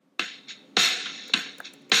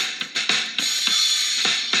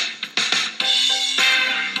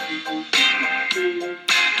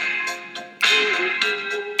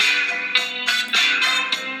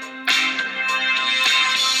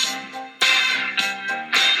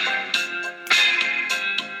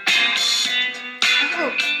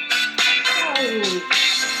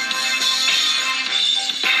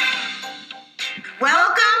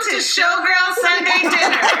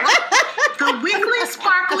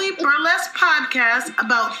weekly burlesque podcast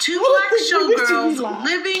about two black showgirls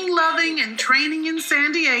living, loving, and training in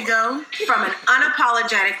San Diego from an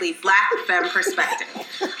unapologetically black femme perspective.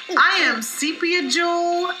 I am Sepia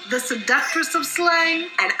Jewel, the seductress of Slay.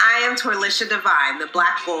 And I am Torlisha Divine, the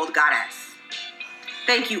black gold goddess.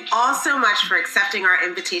 Thank you all so much for accepting our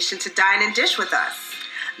invitation to dine and dish with us.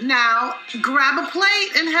 Now, grab a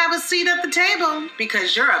plate and have a seat at the table.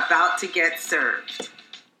 Because you're about to get served.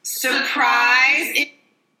 Surprise!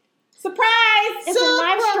 Surprise! It's a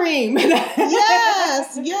live stream.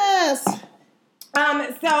 Yes.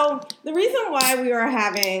 So the reason why we are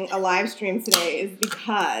having a live stream today is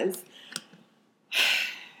because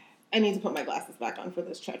I need to put my glasses back on for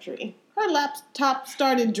this treachery. Her laptop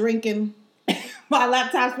started drinking. My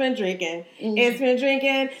laptop's been drinking. It's been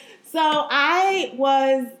drinking. So I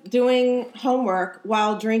was doing homework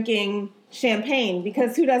while drinking champagne,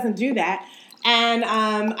 because who doesn't do that? And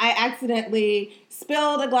I accidentally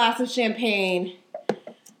spilled a glass of champagne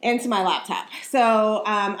into my laptop. So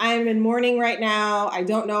I'm in mourning right now. I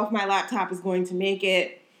don't know if my laptop is going to make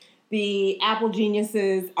it. The Apple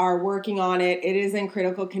geniuses are working on it. It is in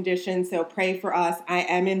critical condition, so pray for us. I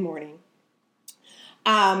am in mourning.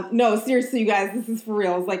 No, seriously, you guys, this is for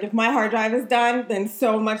real. It's like, if my hard drive is done, then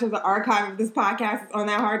so much of the archive of this podcast is on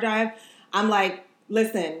that hard drive. I'm like,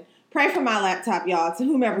 listen, pray for my laptop, y'all, to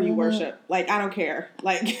whomever you worship. Like, I don't care.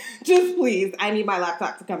 Like, just please, I need my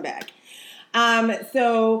laptop to come back.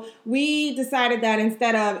 So we decided that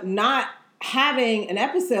instead of not having an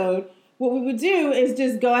episode, what we would do is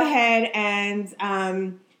just go ahead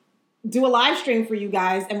and do a live stream for you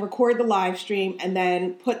guys and record the live stream and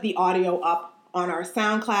then put the audio up on our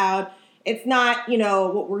SoundCloud. It's not,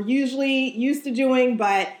 what we're usually used to doing,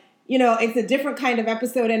 but, it's a different kind of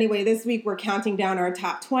episode anyway. This week we're counting down our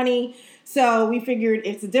top 20. So we figured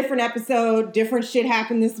it's a different episode. Different shit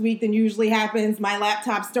happened this week than usually happens. My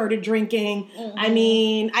laptop started drinking. Mm-hmm. I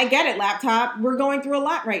mean, I get it, laptop. We're going through a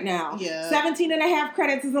lot right now. Yeah. 17 and a half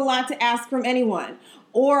credits is a lot to ask from anyone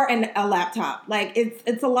or a laptop. Like,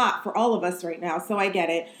 it's a lot for all of us right now. So I get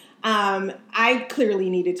it. I clearly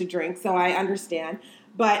needed to drink, so I understand.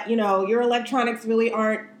 But, your electronics really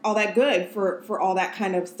aren't all that good for all that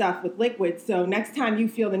kind of stuff with liquids. So next time you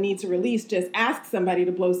feel the need to release, just ask somebody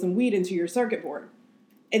to blow some weed into your circuit board.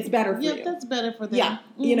 It's better for you. Yeah, that's better for them.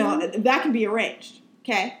 Yeah, that can be arranged.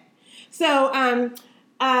 Okay. So,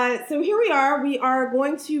 so here we are. We are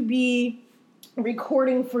going to be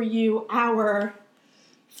recording for you our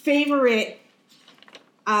favorite,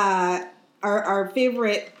 our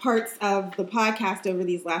favorite parts of the podcast over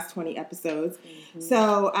these last 20 episodes. Mm-hmm.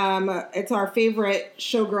 So it's our favorite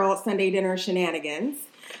Showgirl Sunday Dinner shenanigans.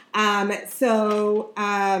 I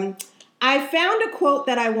found a quote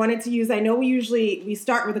that I wanted to use. I know we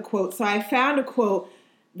start with a quote. So I found a quote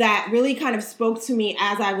that really kind of spoke to me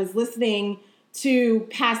as I was listening to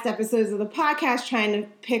past episodes of the podcast, trying to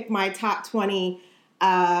pick my top 20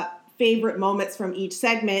 favorite moments from each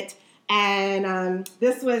segment. And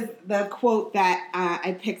this was the quote that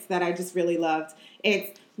I picked that I just really loved.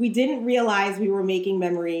 It's, "We didn't realize we were making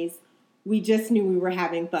memories. We just knew we were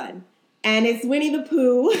having fun." And it's Winnie the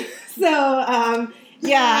Pooh. So, I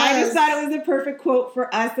just thought it was a perfect quote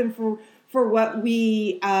for us and for what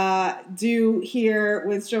we do here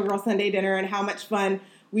with Showgirl Sunday Dinner and how much fun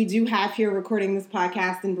we do have here recording this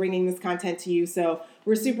podcast and bringing this content to you. So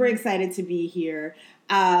we're super excited to be here.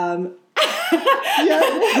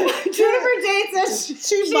 Jennifer Jade says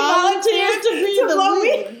she volunteers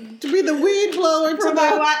to be the weed blower for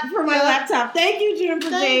my laptop. Thank you, Jennifer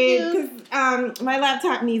Jade, because my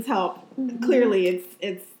laptop needs help. Mm-hmm. Clearly,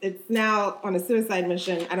 it's now on a suicide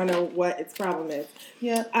mission. I don't know what its problem is.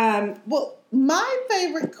 Yeah. Well, my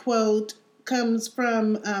favorite quote comes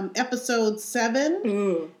from episode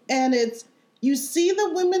 7, and it's, "You see the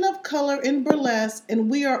women of color in burlesque, and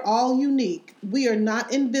we are all unique. We are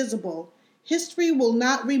not invisible. History will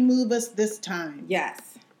not remove us this time."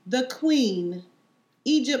 Yes. The Queen,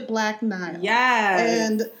 Egypt Black Nile. Yes.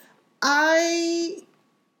 And I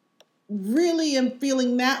really am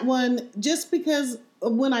feeling that one just because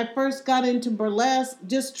when I first got into burlesque,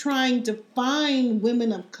 just trying to find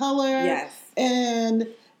women of color. Yes. And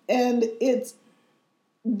it's,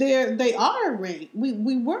 they are erased.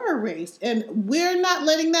 We were erased. And we're not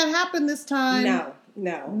letting that happen this time.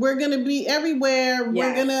 No. We're going to be everywhere. Yes.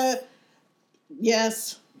 We're going to...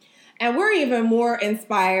 Yes. And we're even more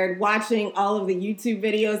inspired watching all of the YouTube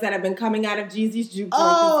videos that have been coming out of Jeezy's Juke Joint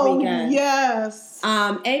this weekend. Yes.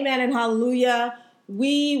 Amen and Hallelujah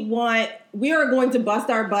we are going to bust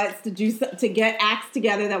our butts to get acts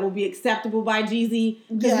together that will be acceptable by Jeezy.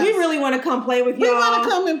 Because we really want to come play with y'all. We want to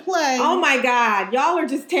come and play. Oh my God. Y'all are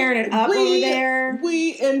just tearing it up over there.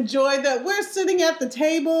 We enjoy that. We're sitting at the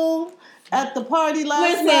table at the party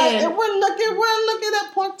last night, and we're looking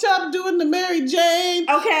at Pork Chop doing the Mary Jane.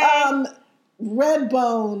 Okay.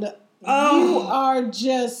 Redbone. Oh. You are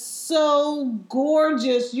just so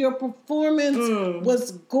gorgeous. Your performance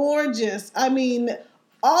was gorgeous. I mean,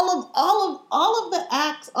 all of the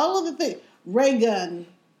acts, all of the things. Ray Gun.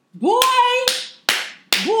 Boy.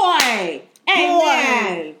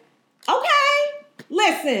 Amen. Okay.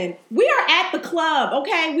 Listen, we are at the club,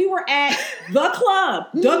 okay? We were at the club,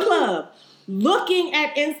 looking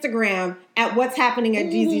at Instagram at what's happening at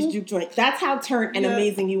Jeezy's Juke Joint. That's how turned and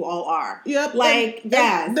amazing you all are. Yep.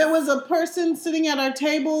 Yes. There was a person sitting at our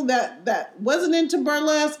table that wasn't into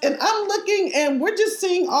burlesque, and I'm looking, and we're just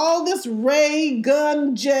seeing all this Ray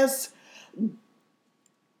Gun just...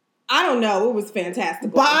 I don't know. It was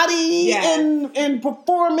fantastic. Body and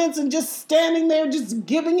performance, and just standing there, just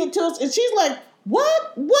giving it to us. And she's like,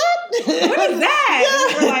 what? What is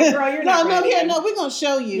that? We're like, girl, you're not ready. No, we're going to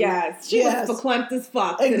show you. Yes. She was verklempt as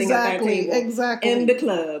fuck sitting at that table. Exactly. In the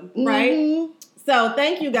club, right? So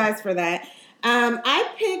thank you guys for that. I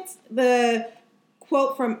picked the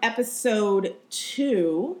quote from episode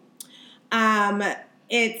 2.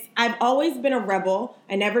 I've always been a rebel.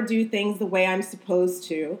 I never do things the way I'm supposed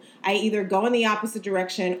to. I either go in the opposite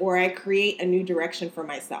direction or I create a new direction for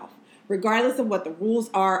myself, regardless of what the rules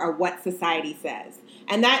are or what society says.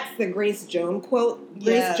 And that's the Grace Jones quote.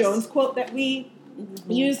 Grace Jones quote that we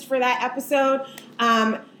used for that episode.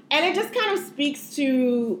 And it just kind of speaks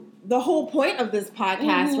to the whole point of this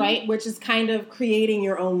podcast, right? Which is kind of creating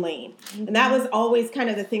your own lane. And that was always kind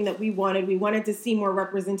of the thing that we wanted. We wanted to see more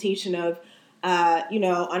representation of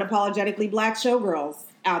unapologetically Black showgirls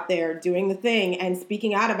out there doing the thing and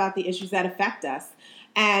speaking out about the issues that affect us.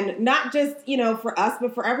 And not just, for us,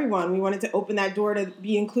 but for everyone. We wanted to open that door to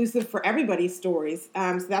be inclusive for everybody's stories.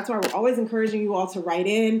 So that's why we're always encouraging you all to write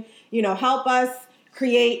in, help us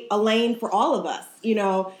create a lane for all of us.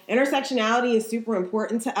 Intersectionality is super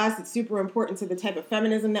important to us. It's super important to the type of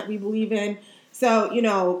feminism that we believe in. So,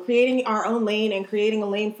 creating our own lane and creating a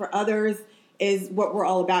lane for others is what we're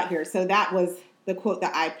all about here. So that was the quote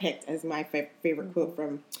that I picked as my favorite quote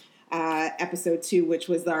from episode 2, which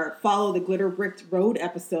was our Follow the Glitter Bricked Road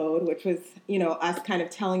episode, which was, us kind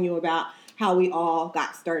of telling you about how we all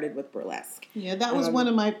got started with burlesque. Yeah, that was one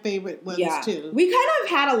of my favorite ones, too. We kind of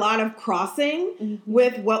had a lot of crossing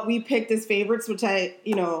with what we picked as favorites, which I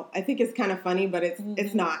think is kind of funny, but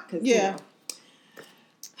it's not. Cause, you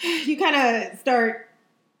kind of start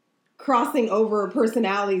crossing over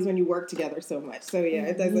personalities when you work together so much. So,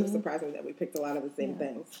 it does surprise me that we picked a lot of the same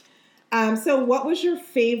things. So what was your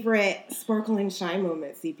favorite Sparkle and Shine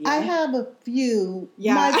moment, CPA? I have a few.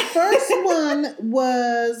 Yeah. My first one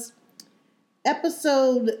was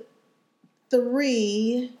episode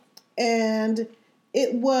 3, and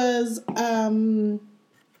it was,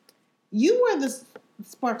 you were the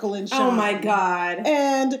Sparkle and Shine. Oh my God.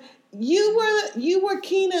 And you were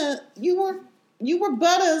Keena, you were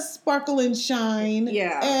Butta's Sparkle and Shine.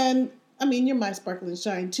 Yeah. And, I mean, you're my Sparkle and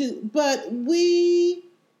Shine, too. But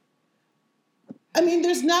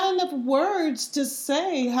there's not enough words to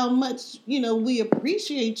say how much, we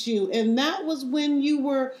appreciate you. And that was when we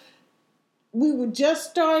were just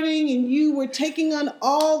starting and you were taking on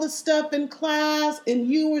all the stuff in class and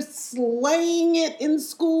you were slaying it in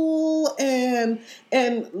school and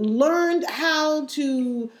learned how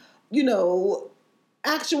to,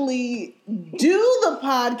 actually do the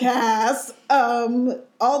podcast,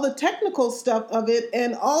 all the technical stuff of it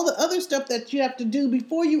and all the other stuff that you have to do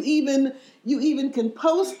before you even can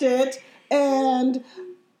post it. And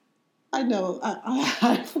I know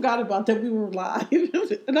I forgot about that we were live,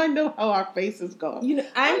 and I know how our faces go.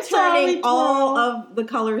 I'm turning all of the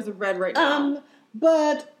colors of red right now.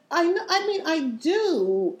 But I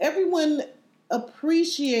do. Everyone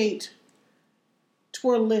appreciate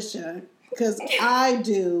Twirlisha. Because I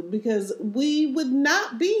do. Because we would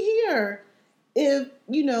not be here if,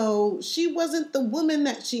 she wasn't the woman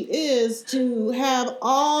that she is to have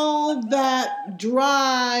all that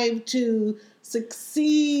drive to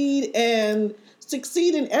succeed in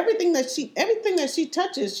everything that she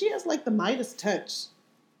touches. She has like the Midas touch.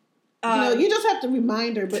 You just have to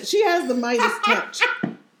remind her, but she has the Midas touch.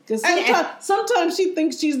 Because sometimes she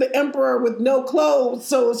thinks she's the emperor with no clothes,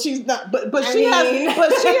 so she's not. But she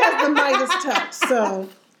has the Midas touch. So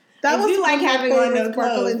that was like having on no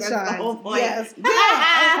Sparkle clothes. and That's Shine. the whole point. Yes.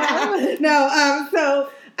 Yeah. No. So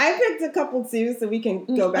I picked a couple too, so we can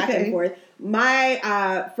go back and forth.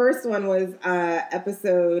 My first one was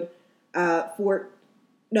episode 4.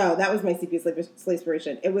 No, that was my CP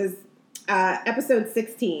Slayspiration. It was episode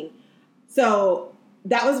 16. So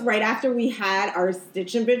that was right after we had our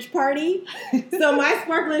Stitch and Bitch party. So my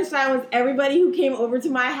sparkling shine was everybody who came over to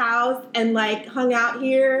my house and like hung out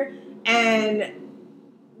here and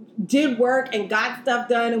did work and got stuff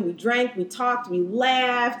done, and we drank, we talked, we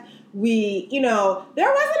laughed. We, there wasn't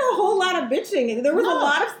a whole lot of bitching. There was a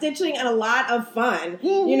lot of stitching and a lot of fun,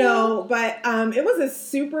 but it was a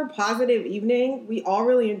super positive evening. We all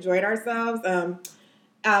really enjoyed ourselves.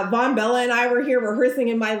 Von Bella and I were here rehearsing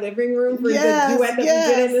in my living room for the duet that we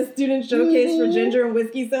did in the student showcase for Ginger and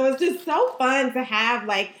Whiskey. So it's just so fun to have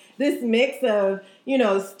like this mix of,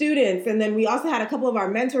 students. And then we also had a couple of our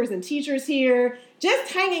mentors and teachers here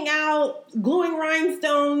just hanging out, gluing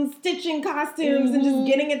rhinestones, stitching costumes, and just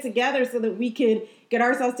getting it together so that we could get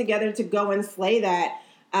ourselves together to go and slay that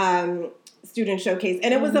student showcase.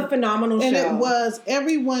 And it was a phenomenal show. And it was.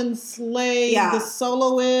 Everyone slayed. The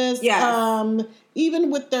soloists. Yes. Even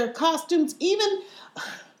with their costumes. Even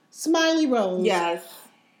Smiley Rose. Yes.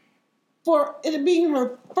 For it being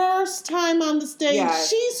her first time on the stage,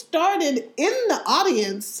 she started in the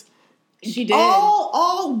audience. She did.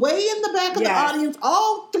 All way in the back of the audience,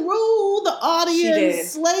 all through the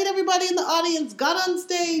audience, slayed everybody in the audience, got on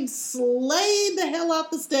stage, slayed the hell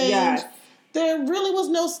off the stage. Yes. There really was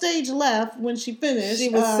no stage left when she finished. She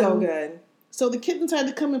was so good. So the kittens had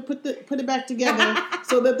to come and put it back together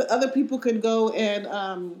so that the other people could go and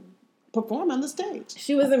perform on the stage.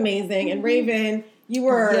 She was amazing. And Raven, you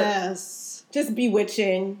were just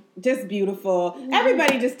bewitching, just beautiful.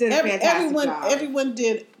 Everybody just did a fantastic job. Everyone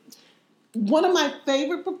did. One of my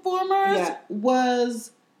favorite performers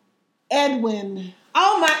was Edwin.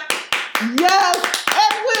 Oh my! Yes,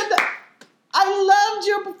 Edwin. I loved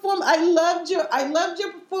your performance. I loved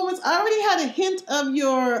your performance. I already had a hint of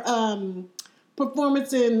your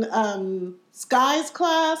performance in Sky's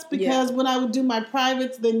class because when I would do my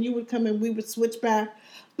privates, then you would come and we would switch back.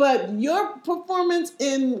 But your performance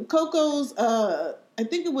in Coco's, I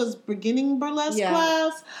think it was beginning burlesque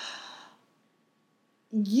class.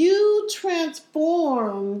 You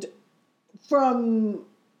transformed from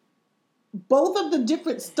both of the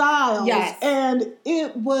different styles, and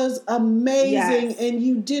it was amazing, and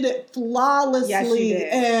you did it flawlessly,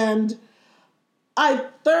 and I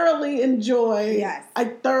thoroughly enjoyed. I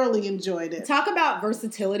thoroughly enjoyed it. Talk about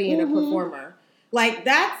versatility in a performer, like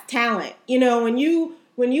that's talent. When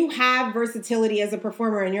you have versatility as a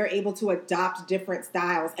performer and you're able to adopt different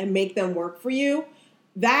styles and make them work for you.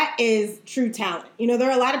 That is true talent. There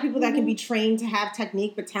are a lot of people that can be trained to have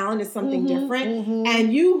technique, but talent is something different.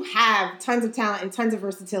 And you have tons of talent and tons of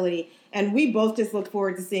versatility. And we both just look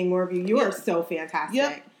forward to seeing more of you. You are so fantastic.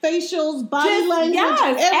 Yep. Facials, body language,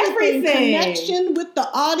 everything. Connection with the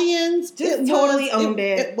audience. Just totally owned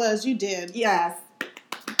it. It was. You did. Yes.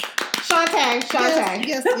 Shantae.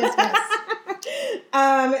 Yes.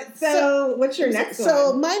 So what's your next one?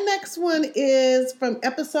 So my next one is from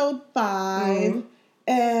episode 5.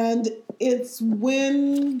 And it's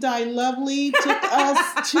when Die Lovely took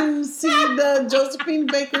us to see the Josephine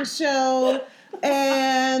Baker show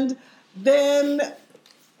and then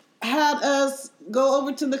had us go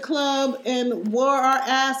over to the club and wore our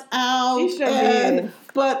ass out. She sure did.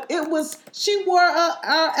 But she wore our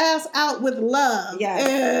ass out with love. Yes.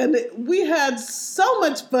 And we had so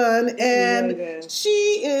much fun. And really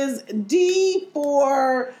she is D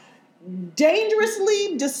for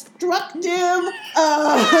dangerously destructive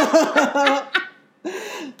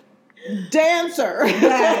dancer.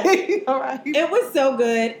 Yes. All right. It was so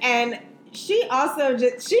good. And she also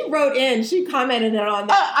she wrote in, she commented on one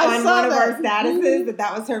of our statuses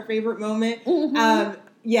that was her favorite moment. That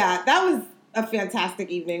was a fantastic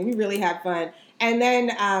evening. We really had fun. And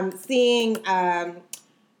then seeing, I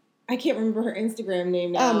can't remember her Instagram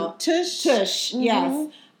name now. Tush. Yes.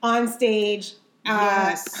 On stage.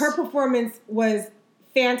 Her performance was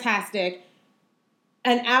fantastic.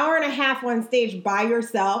 An hour and a half on stage by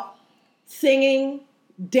yourself, singing,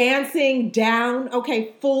 dancing down,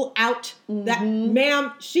 full out. That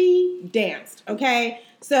ma'am, she danced,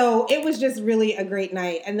 So it was just really a great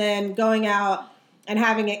night. And then going out and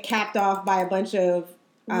having it capped off by a bunch of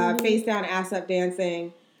face down, ass up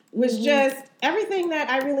dancing was just everything that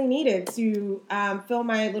I really needed to fill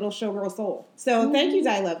my little showgirl soul. So thank you,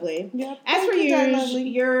 Die Lovely. Yep. As for you,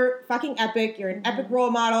 you're fucking epic. You're an epic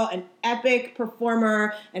role model, an epic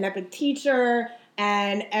performer, an epic teacher,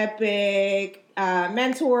 an epic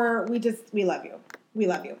mentor. We love you. We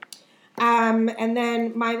love you. And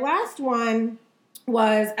then my last one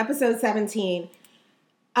was episode 17.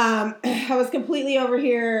 I was completely over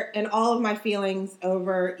here in all of my feelings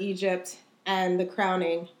over Egypt and the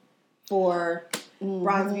crowning for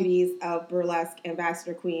Bronze Beauties of Burlesque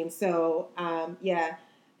Ambassador Queen. So,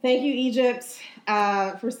 thank you, Egypt,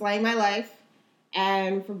 for slaying my life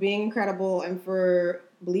and for being incredible and for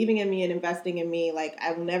believing in me and investing in me. Like,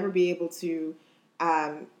 I will never be able to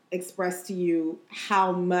express to you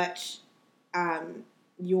how much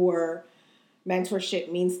your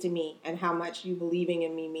mentorship means to me and how much you believing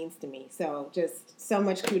in me means to me. So just so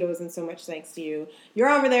much kudos and so much thanks to you. You're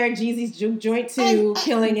over there at Jeezy's Juke Joint too,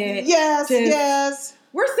 killing it. Yes.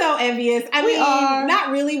 We're so envious. I mean,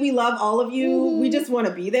 not really. We love all of you. We just want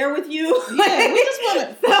to be there with you. Yeah,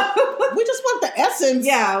 we just want the essence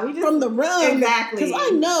from the room. Exactly. Because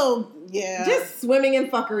I know, just swimming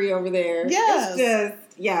in fuckery over there. Yes. It's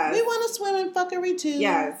just, yes. We want to swim in fuckery too.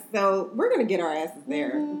 Yes. So we're going to get our asses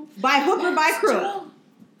there. By hook or by crook.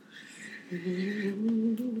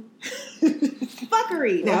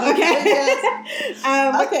 Fuckery. No, okay.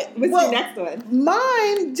 Yes. Okay. What's your next one?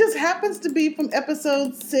 Mine just happens to be from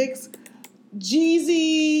episode 6.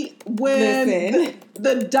 Jeezy when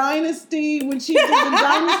the dynasty, when she did the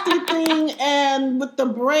dynasty thing, and with the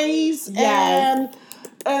braids and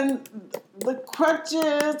the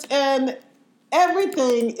crutches and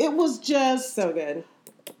everything. It was just so good.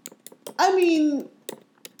 I mean,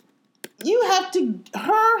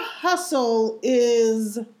 her hustle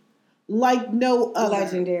is like no other.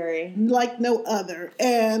 Legendary. Like no other.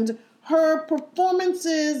 And her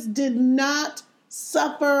performances did not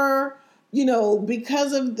suffer,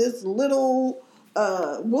 because of this little,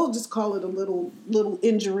 we'll just call it a little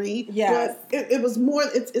injury. Yes. But it was more,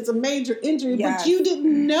 it's a major injury. Yes. But you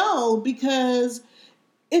didn't know because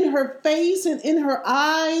in her face and in her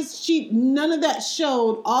eyes, none of that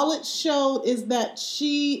showed. All it showed is that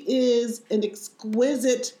she is an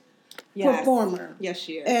exquisite performer. Yes,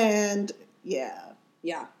 she is. And yeah.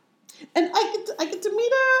 And I get to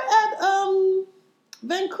meet her at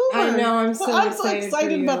Vancouver. I know. I'm so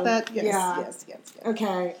excited about that. Yes.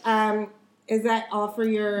 Okay. Is that all for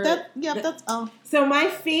your? That's all. So my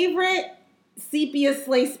favorite Sepia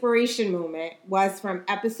Slayspiration moment was from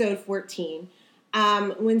episode 14.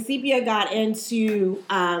 When Sepia got into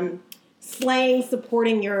slaying,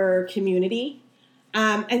 supporting your community.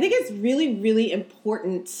 I think it's really, really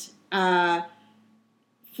important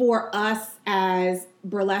for us as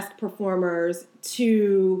burlesque performers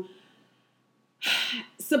to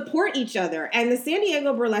support each other. And the San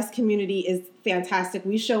Diego burlesque community is fantastic.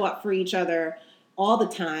 We show up for each other all the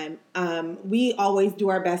time. We always do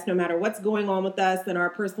our best, no matter what's going on with us in our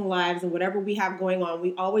personal lives and whatever we have going on.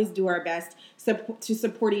 We always do our best to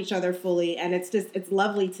support each other fully. And it's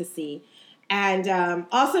lovely to see. And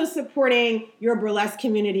also supporting your burlesque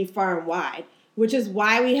community far and wide, which is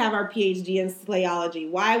why we have our PhD in Slayology,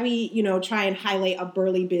 why we, try and highlight a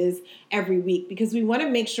burly biz every week, because we want to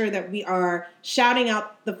make sure that we are shouting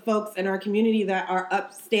out the folks in our community that are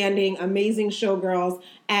upstanding, amazing showgirls,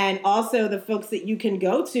 and also the folks that you can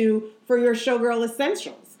go to for your showgirl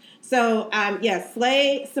essentials. So,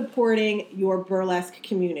 slay supporting your burlesque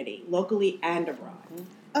community, locally and abroad.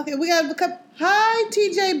 Okay, we got a couple. Hi,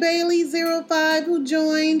 TJ Bailey 05 who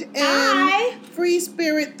joined, and Hi. Free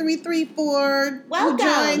Spirit 334 Welcome. who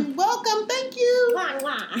joined. Welcome, thank you. Wah,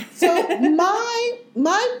 wah. So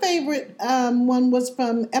my favorite one was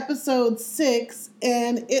from episode 6,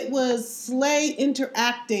 and it was Slay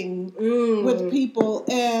interacting with people,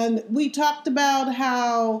 and we talked about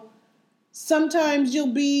how sometimes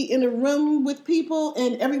you'll be in a room with people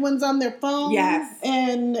and everyone's on their phone. Yes.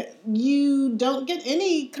 And you don't get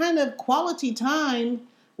any kind of quality time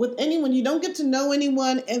with anyone. You don't get to know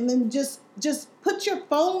anyone, and then just put your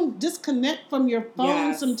phone, disconnect from your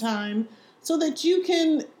phone sometime so that you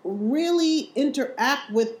can really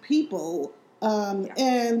interact with people.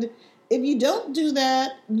 And if you don't do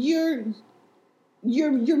that, you're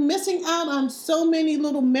missing out on so many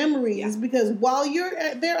little memories because while you're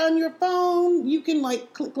there on your phone, you can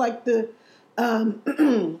click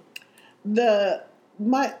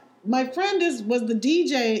my friend was the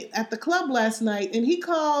DJ at the club last night, and he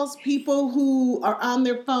calls people who are on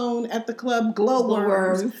their phone at the club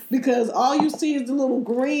glowworms because all you see is the little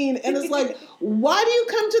green, and it's like, why do you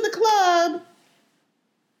come to the club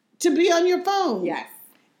to be on your phone? Yes.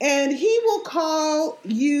 And he will call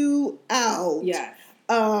you out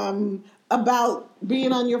about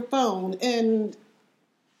being on your phone. And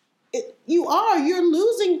you're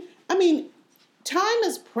losing. I mean, time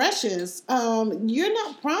is precious. You're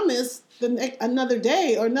not promised another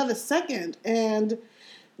day or another second. And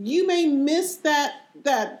you may miss that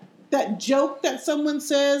joke that someone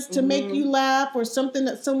says to make you laugh, or something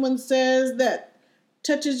that someone says that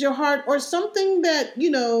touches your heart, or something that,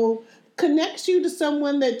 connects you to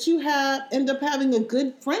someone that you end up having a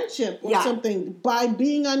good friendship or something by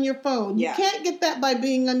being on your phone. You can't get that by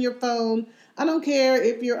being on your phone. I don't care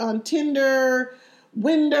if you're on Tinder,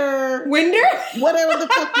 Winder, whatever the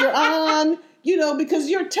fuck you're on, because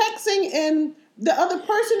you're texting and the other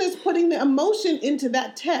person is putting the emotion into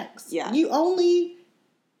that text. Yeah. You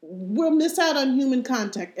will miss out on human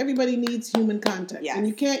contact. Everybody needs human contact. Yes. And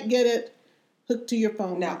you can't get it hooked to your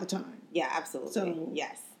phone all the time. Yeah, absolutely. So,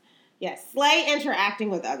 yes. Slay interacting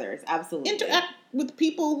with others. Absolutely. Interact with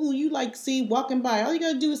people who you see walking by. All you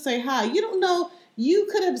got to do is say hi. You don't know. You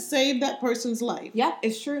could have saved that person's life. Yeah,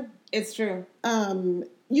 it's true. It's true.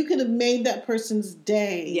 You could have made that person's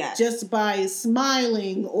day just by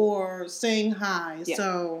smiling or saying hi. Yeah.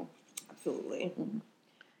 So, absolutely.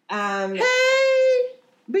 Hey,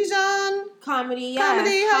 Bijan. Comedy, yes.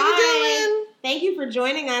 Comedy, how you doing? Thank you for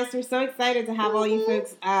joining us. We're so excited to have all you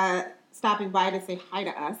folks stopping by to say hi to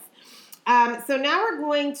us. So now we're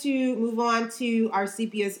going to move on to our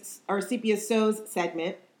Sepia Sews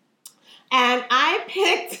segment. And I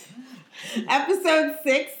picked episode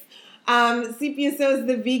 6, Sepia Sews,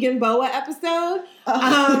 the vegan boa episode,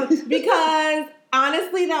 because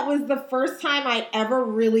honestly, that was the first time I ever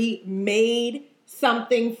really made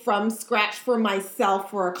something from scratch for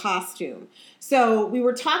myself for a costume. So we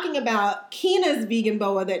were talking about Kina's vegan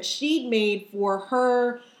boa that she'd made for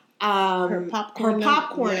her popcorn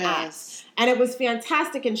act. And it was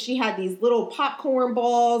fantastic. And she had these little popcorn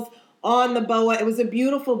balls on the boa. It was a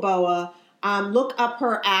beautiful boa. Look up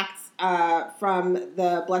her acts from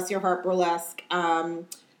the Bless Your Heart Burlesque,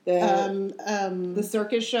 the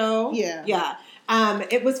circus show. Yeah.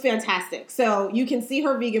 It was fantastic. So you can see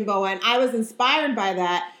her vegan boa, and I was inspired by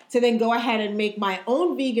that to then go ahead and make my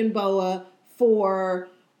own vegan boa for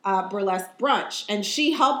Burlesque Brunch. And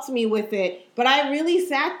she helped me with it, but I really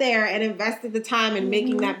sat there and invested the time in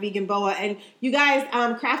making that vegan boa. And you guys,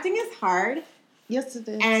 crafting is hard. Yes, it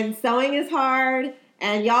is. And sewing is hard.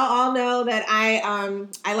 And y'all all know that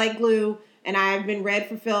I like glue, and I've been read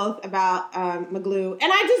for filth about my glue.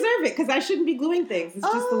 And I deserve it, because I shouldn't be gluing things. It's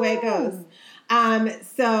just the way it goes.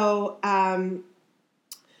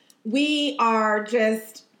 We are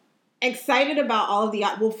just excited about all of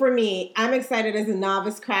well, for me, I'm excited as a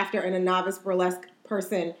novice crafter and a novice burlesque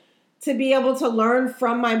person to be able to learn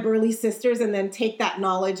from my burly sisters and then take that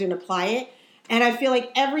knowledge and apply it. And I feel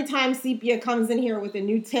like every time Sepia comes in here with a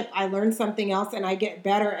new tip, I learn something else and I get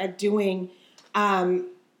better at doing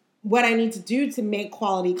what I need to do to make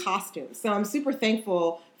quality costumes. So I'm super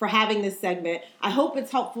thankful for having this segment. I hope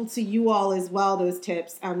it's helpful to you all as well, those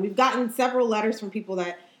tips. We've gotten several letters from people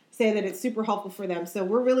that say that it's super helpful for them. So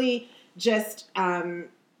we're really just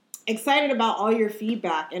excited about all your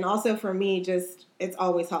feedback. And also for me, it's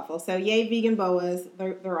always helpful. So yay, vegan boas.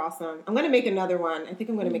 They're awesome. I'm going to make another one. I think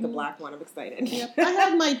I'm going to make a black one. I'm excited. Yep. I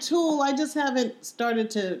have my tool. I just haven't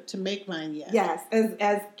started to make mine yet. Yes.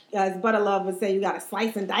 As Butter Love would say, you got to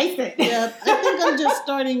slice and dice it. Yeah. I think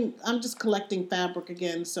I'm just collecting fabric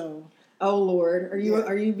again. So. Oh Lord. Are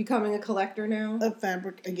you becoming a collector now? Of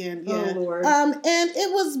fabric again. Yeah. Oh Lord. And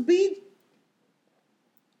it was B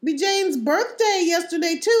Jane's birthday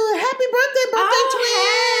yesterday too. Happy birthday,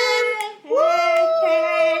 twin!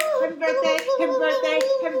 Hey, happy birthday, happy birthday,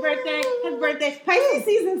 happy birthday, happy birthday. Pisces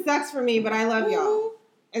season sucks for me, but I love y'all.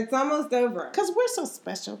 It's almost over. Because we're so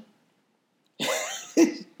special.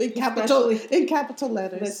 in capital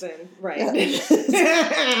letters. Listen, right.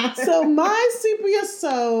 Yeah. So my Sepia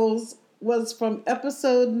Sews was from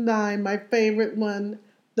episode 9, my favorite one,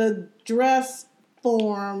 the dress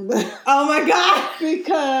form. Oh my God.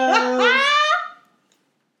 Because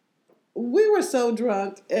we were so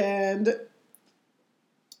drunk and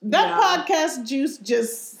that podcast juice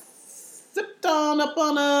just sipped up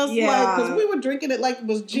on us. Yeah. Because we were drinking it like it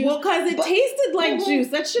was juice. Well, because it tasted like juice.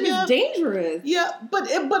 That shit is dangerous. Yeah, but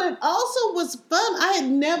it also was fun. I had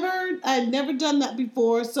never done that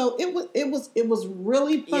before, so it was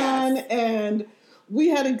really fun. Yes. And we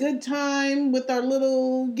had a good time with our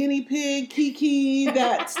little guinea pig Kiki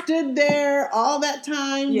that stood there all that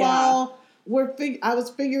time while I was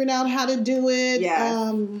figuring out how to do it.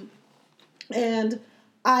 Yeah. And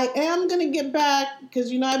I am going to get back,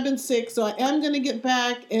 because, I've been sick, so I am going to get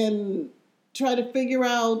back and try to figure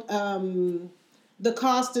out the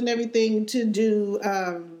cost and everything to do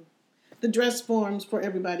the dress forms for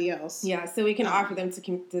everybody else. Yeah, so we can offer them to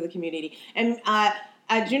the community. And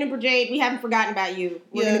Juniper Jade, we haven't forgotten about you.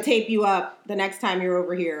 We're going to tape you up the next time you're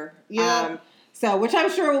over here. Yeah. Which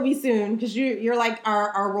I'm sure will be soon, because you're like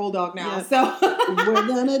our roll dog now. Yeah. So we're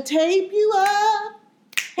going to tape you up.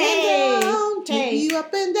 Hey. And Take you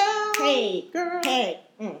up and down. Hey, girl. Hey.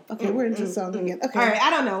 Okay, we're into the song again. Okay. All right,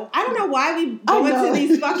 I don't know why we go into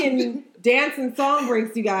these fucking dance and song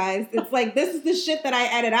breaks, you guys. It's like, this is the shit that I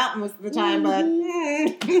edit out most of the time, but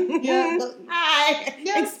hi,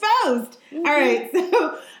 exposed. All right,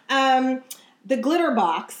 so the glitter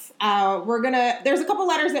box. There's a couple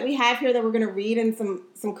letters that we have here that we're gonna read, and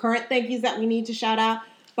some current thank yous that we need to shout out.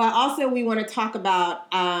 But also we want to talk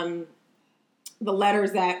about the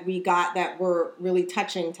letters that we got that were really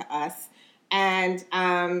touching to us. And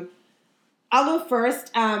I'll go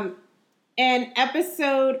first. In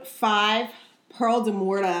episode 5, Pearl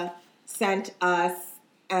DeMorta sent us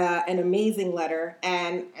an amazing letter.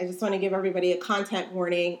 And I just want to give everybody a content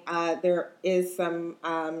warning. There is some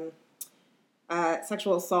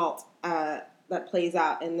sexual assault that plays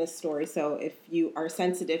out in this story. So if you are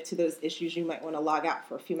sensitive to those issues, you might want to log out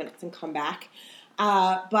for a few minutes and come back.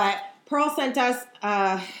 But Pearl sent us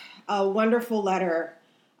a wonderful letter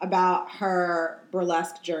about her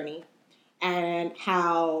burlesque journey and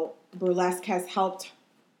how burlesque has helped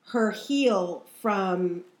her heal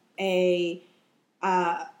from a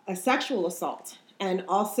sexual assault, and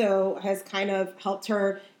also has kind of helped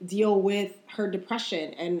her deal with her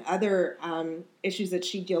depression and other issues that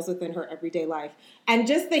she deals with in her everyday life, and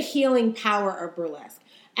just the healing power of burlesque.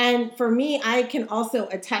 And for me, I can also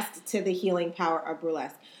attest to the healing power of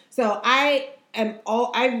burlesque. So I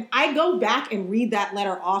go back and read that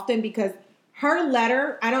letter often, because her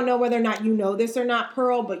letter, I don't know whether or not you know this or not,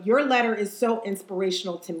 Pearl, but your letter is so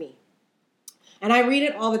inspirational to me. And I read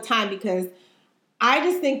it all the time because I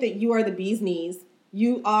just think that you are the bee's knees.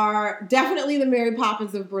 You are definitely the Mary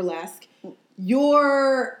Poppins of burlesque.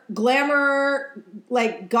 Your glamour,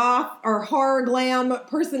 like goth or horror glam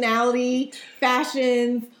personality,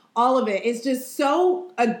 fashions, all of it is just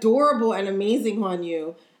so adorable and amazing on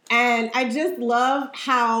you. And I just love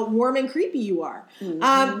how warm and creepy you are.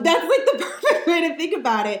 Mm-hmm. That's like the perfect way to think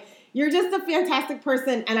about it. You're just a fantastic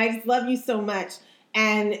person, and I just love you so much.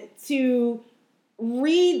 And to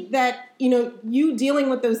read that, you dealing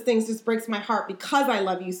with those things just breaks my heart, because I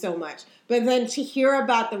love you so much. But then to hear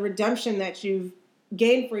about the redemption that you've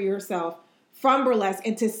gained for yourself from burlesque,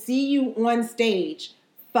 and to see you on stage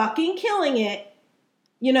fucking killing it,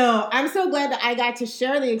 I'm so glad that I got to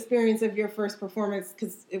share the experience of your first performance,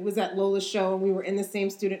 because it was at Lola's show and we were in the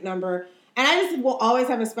same student number. And I just will always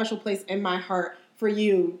have a special place in my heart for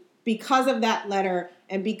you because of that letter,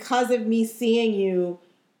 and because of me seeing you,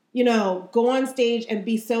 go on stage and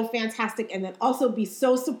be so fantastic, and then also be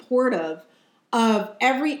so supportive of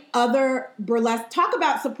every other burlesque. Talk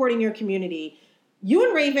about supporting your community. You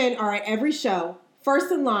and Raven are at every show,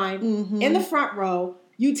 first in line, in the front row.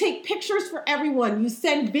 You take pictures for everyone. You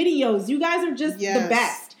send videos. You guys are just the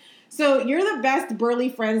best. So you're the best burly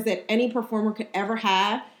friends that any performer could ever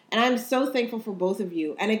have. And I'm so thankful for both of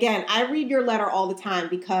you. And again, I read your letter all the time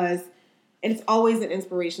because it's always an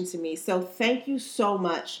inspiration to me. So thank you so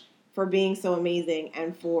much for being so amazing,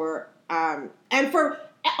 and for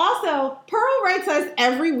also, Pearl writes us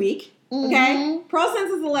every week. Okay? Pearl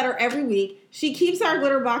sends us a letter every week. She keeps our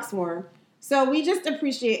glitter box warm. So we just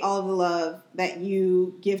appreciate all of the love that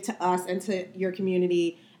you give to us and to your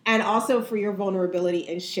community, and also for your vulnerability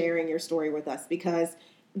in sharing your story with us, because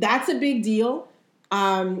that's a big deal.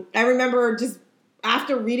 I remember just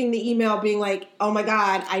after reading the email being like, oh my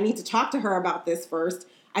God, I need to talk to her about this first.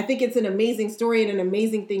 I think it's an amazing story and an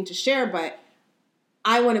amazing thing to share, but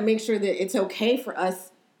I want to make sure that it's okay for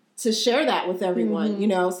us to share that with everyone,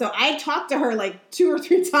 So I talked to her like 2 or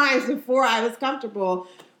 3 times before I was comfortable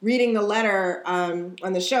reading the letter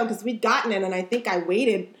on the show, because we'd gotten it, and I think I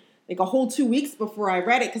waited like a whole 2 weeks before I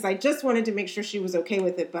read it, because I just wanted to make sure she was okay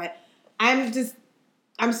with it. But I'm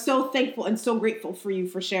so thankful and so grateful for you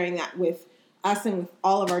for sharing that with us and with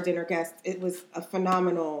all of our dinner guests. It was a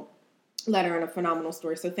phenomenal letter and a phenomenal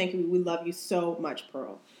story. So thank you. We love you so much,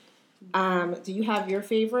 Pearl. Do you have your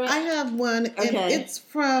favorite? I have one, and it's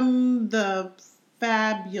from the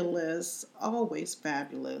always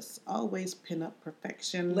fabulous, always pin up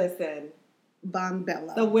perfection. Listen, Von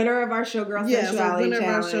Bella, the winner of our Showgirl Sensuality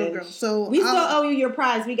Challenge. So we still owe you your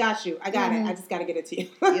prize. We got you. I got it. I just got to get it to you.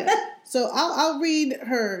 So I'll read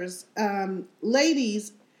hers.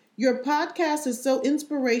 Ladies, your podcast is so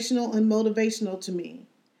inspirational and motivational to me.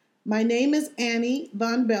 My name is Annie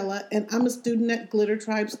Von Bella, and I'm a student at Glitter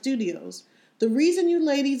Tribe Studios. The reason you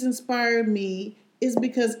ladies inspired me is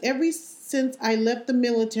because ever since I left the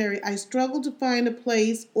military, I struggled to find a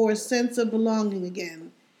place or a sense of belonging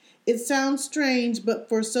again. It sounds strange, but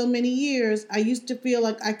for so many years, I used to feel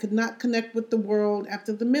like I could not connect with the world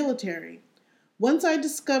after the military. Once I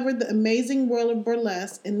discovered the amazing world of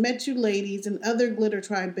burlesque and met you ladies and other Glitter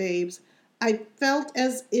Tribe babes, I felt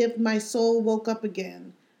as if my soul woke up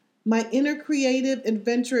again. My inner creative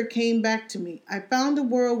adventurer came back to me. I found a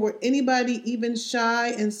world where anybody, even shy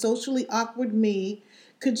and socially awkward me,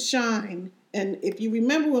 could shine. And if you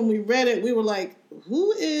remember when we read it, we were like,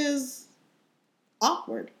 who is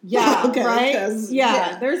awkward? Yeah, okay, right?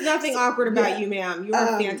 Yeah, there's nothing awkward about you, ma'am. You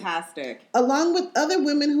are fantastic. Along with other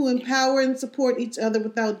women who empower and support each other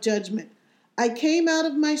without judgment. I came out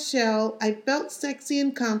of my shell. I felt sexy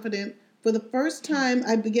and confident. For the first time,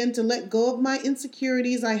 I began to let go of my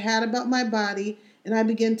insecurities I had about my body, and I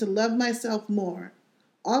began to love myself more.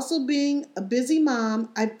 Also, being a busy mom,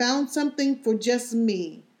 I found something for just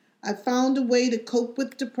me. I found a way to cope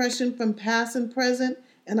with depression from past and present,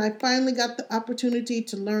 and I finally got the opportunity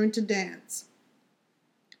to learn to dance.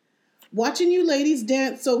 Watching you ladies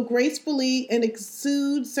dance so gracefully and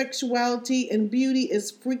exude sexuality and beauty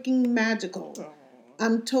is freaking magical.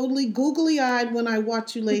 I'm totally googly-eyed when I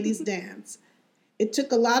watch you ladies dance. It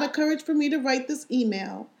took a lot of courage for me to write this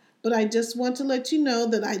email, but I just want to let you know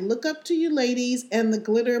that I look up to you ladies and the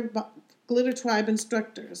Glitter Tribe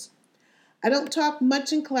instructors. I don't talk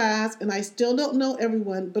much in class, and I still don't know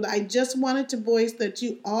everyone, but I just wanted to voice that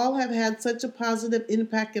you all have had such a positive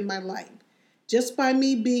impact in my life, just by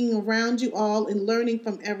me being around you all and learning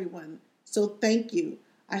from everyone. So thank you.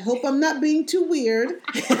 I hope I'm not being too weird.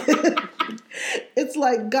 It's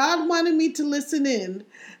like God wanted me to listen in.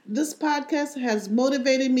 This podcast has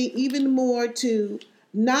motivated me even more to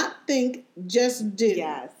not think, just do.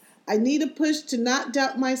 Yes. I need a push to not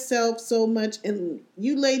doubt myself so much, and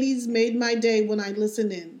you ladies made my day when I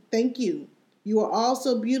listened in. Thank you. You are all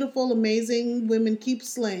so beautiful, amazing women. Keep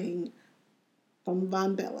slaying. From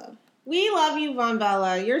Von Bella. We love you, Von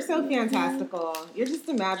Bella. You're so fantastical. You're just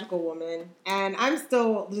a magical woman. And I'm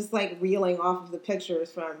still just like reeling off of the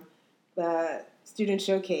pictures from the student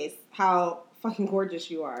showcase, how fucking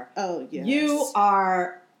gorgeous you are. Oh, yes. You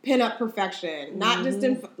are pinup perfection. Not just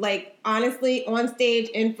in, like, honestly, on stage,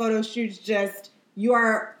 in photo shoots, just, you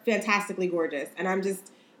are fantastically gorgeous. And I'm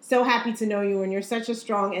just so happy to know you, and you're such a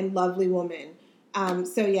strong and lovely woman.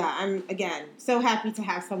 So yeah, I'm, again, so happy to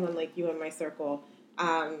have someone like you in my circle.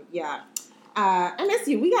 Yeah. I miss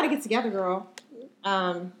you. We got to get together, girl.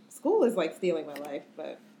 School is like stealing my life,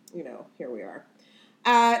 but, you know, here we are.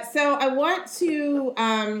 So I want to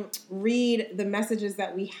read the messages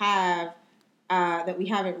that we have that we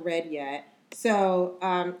haven't read yet. So,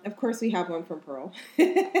 of course, we have one from Pearl.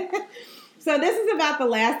 So this is about the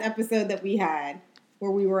last episode that we had where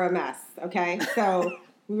we were a mess, okay? So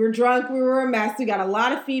we were drunk, we were a mess. We got a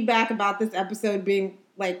lot of feedback about this episode being,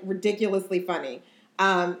 like, ridiculously funny.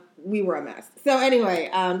 We were a mess. So anyway,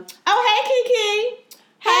 oh, hey, Kiki!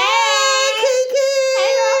 Hey, Kiki!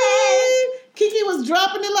 Hey, girl, hey! Kiki was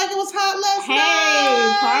dropping it like it was hot last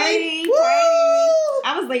night. Party! Woo!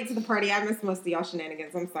 I was late to the party. I missed most of y'all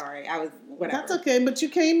shenanigans. I'm sorry. I was whatever. That's okay, but you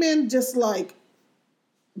came in just like,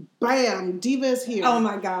 bam, Diva's here. Oh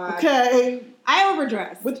my God. Okay. I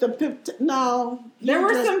overdressed. With the pimp. No. There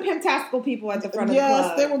were some pimptastical people at the front of the club.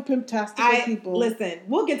 Yes, there were pimptastical people. Listen,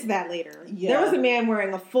 we'll get to that later. Yeah. There was a man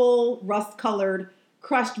wearing a full rust-colored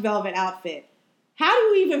crushed velvet outfit. How do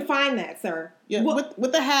you even find that, sir? Yeah,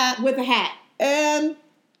 with a hat. With a hat. And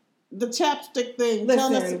the chapstick thing.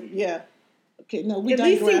 Listen. Tell us, yeah. Okay, no, we At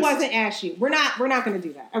digress. least he wasn't ashy. We're not going to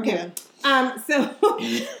do that. Okay. Yeah. So,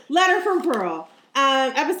 letter from Pearl.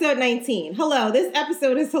 Episode 19. Hello, this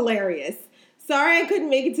episode is hilarious. Sorry I couldn't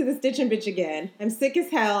make it to the Stitch and Bitch again. I'm sick as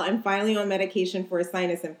hell and finally on medication for a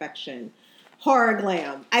sinus infection. Horror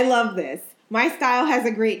glam. I love this. My style has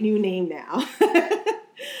a great new name now.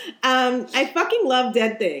 I fucking love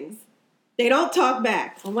dead things. They don't talk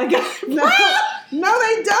back. Oh my God. No,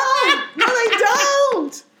 they don't. No, they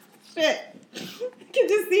don't. Shit. I can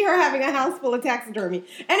just see her having a house full of taxidermy.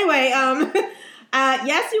 Anyway,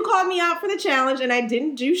 yes, you called me out for the challenge and I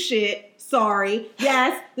didn't do shit. Sorry.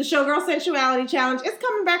 Yes, the Showgirl Sensuality Challenge is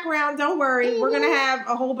coming back around. Don't worry. Mm-hmm. We're going to have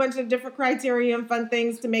a whole bunch of different criteria and fun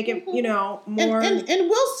things to make it, you know, more. And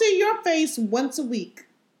we'll see your face once a week.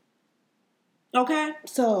 Okay.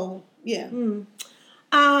 So, yeah.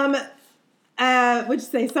 What'd you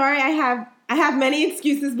say? Sorry, I have many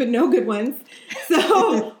excuses, but no good ones.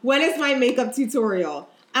 So, when is my makeup tutorial?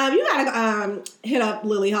 You gotta hit up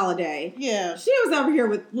Lily Holiday. Yeah. She was over here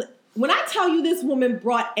with... When I tell you this woman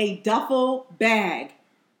brought a duffel bag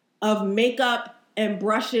of makeup and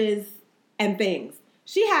brushes and things.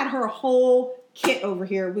 She had her whole kit over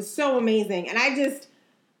here. It was so amazing. And I'm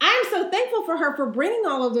so thankful for her for bringing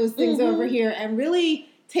all of those things over here and really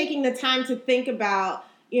taking the time to think about,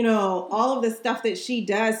 all of the stuff that she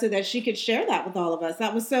does so that she could share that with all of us.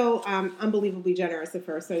 That was so unbelievably generous of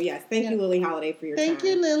her. So, yes, thank you, Lily Holiday, for your time. Thank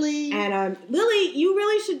you, Lily. And, Lily, you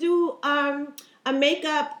really should do a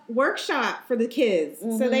makeup workshop for the kids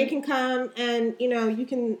so they can come and, you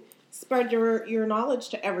can spread your knowledge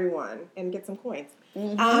to everyone and get some coins.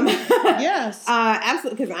 Yes.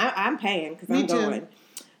 Absolutely, because I'm paying because I'm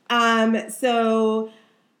going. So...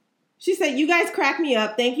 She said, you guys crack me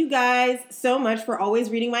up. Thank you guys so much for always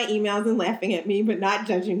reading my emails and laughing at me, but not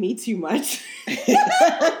judging me too much.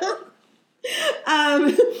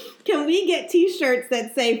 Can we get t-shirts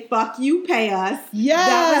that say, fuck you, pay us? Yes.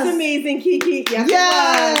 That was amazing, Kiki. Yes,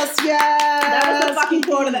 yes. That was the fucking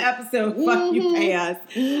quote of the episode. Fuck you, pay us.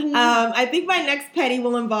 I think my next petty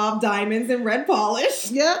will involve diamonds and red polish.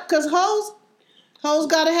 Yep, because hoes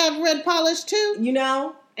got to have red polish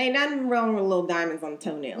too. Ain't nothing wrong with little diamonds on the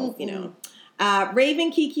toenails,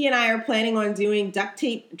 Raven, Kiki, and I are planning on doing duct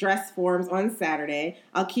tape dress forms on Saturday.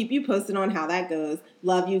 I'll keep you posted on how that goes.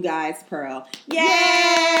 Love you guys, Pearl.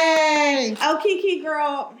 Yay! Oh, Kiki,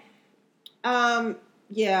 girl.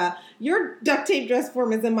 Yeah, your duct tape dress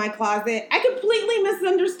form is in my closet. I completely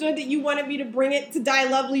misunderstood that you wanted me to bring it to Die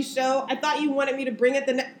Lovely's show. I thought you wanted me to bring it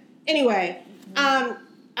anyway, I'm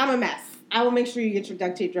a mess. I will make sure you get your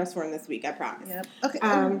duct tape dress form this week. I promise. Yep. Okay.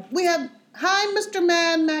 We have Mr.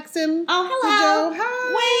 Man Maxim. Oh, hello. Joe.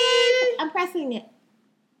 Hi. Wait, I'm pressing it.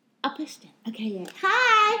 I pushed it. Okay, yeah.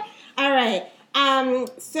 Hi. All right.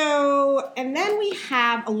 So, and then we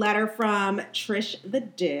have a letter from Trish the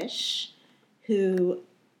Dish, who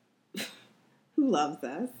loves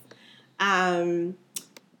us.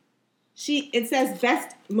 It says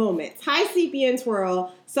best moments. Hi, Sepia and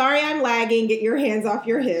Twirl. Sorry I'm lagging. Get your hands off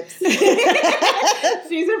your hips.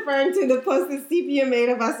 She's referring to the post that Sepia made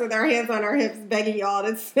of us with our hands on our hips, begging y'all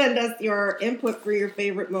to send us your input for your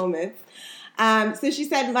favorite moments. So she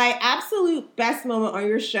said, my absolute best moment on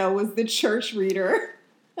your show was the church reader.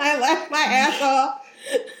 I laughed my ass off.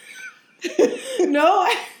 No.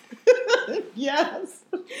 Yes.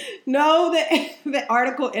 No, the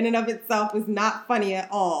article in and of itself was not funny at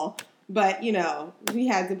all. But, we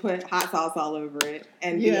had to put hot sauce all over it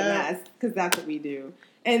and be a mess because that's what we do.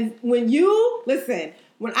 And when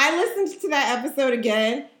I listened to that episode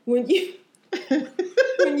again, when you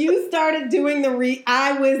started doing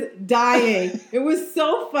I was dying. It was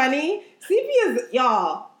so funny. Sepia's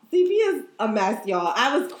a mess, y'all.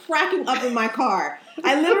 I was cracking up in my car.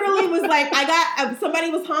 I literally was like, somebody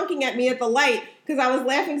was honking at me at the light because I was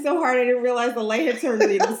laughing so hard I didn't realize the light had turned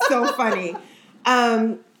green. It was so funny.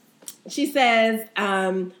 She says,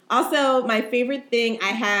 also, my favorite thing I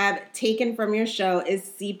have taken from your show is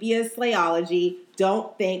Sepia's Slayology.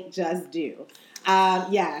 Don't think, just do.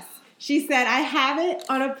 Yes. She said, I have it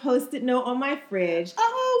on a Post-it note on my fridge.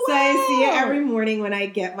 Oh, wow. So I see it every morning when I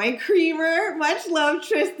get my creamer. Much love,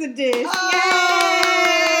 Trish the Dish. Oh,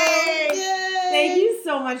 Yay! Yay! Thank you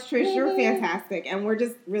so much, Trish. You're fantastic. And we're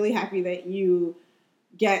just really happy that you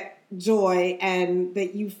get joy and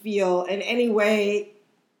that you feel in any way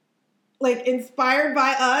inspired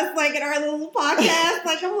by us, in our little podcast.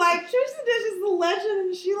 I'm like, Trish the Dish is a legend,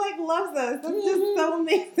 and she loves us. That's just so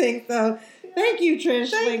amazing. So, thank you,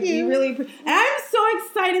 Trish. Thank you. We really and I'm so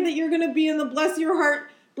excited that you're going to be in the Bless Your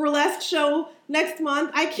Heart burlesque show next month.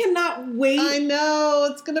 I cannot wait. I know,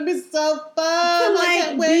 it's going to be so fun. I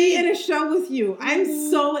can't wait. Be in a show with you. I'm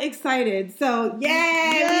so excited. So,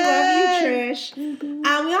 yay! We love you, Trish.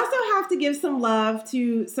 We also have to give some love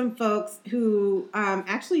to some folks who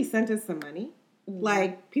actually sent us some money.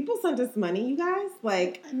 People sent us money, you guys.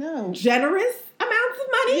 I know. Generous amounts of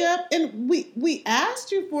money. Yep, and we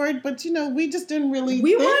asked you for it, but we just didn't really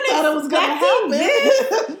think that it was going to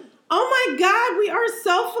happen. Oh my God, we are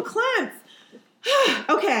so verklempt.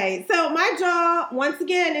 Okay, so my jaw, once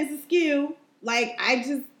again, is askew.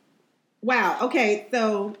 Wow. Okay,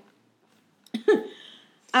 so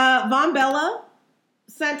Von Bella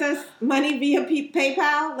sent us money via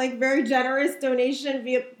PayPal, very generous donation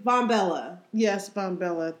via Von Bella. Yes, Von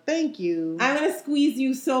Bella. Thank you. I'm going to squeeze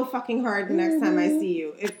you so fucking hard the next time I see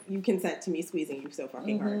you, if you consent to me squeezing you so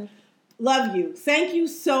fucking hard. Love you. Thank you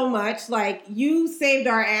so much. You saved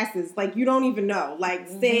our asses. You don't even know.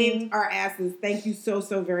 Saved our asses. Thank you so,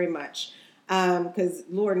 so very much. Because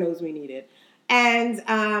Lord knows we need it. And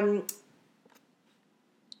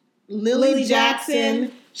Lily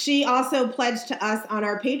Jackson, she also pledged to us on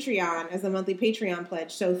our Patreon as a monthly Patreon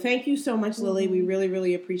pledge. So thank you so much, Lily. We really,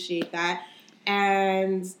 really appreciate that.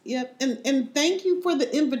 And and thank you for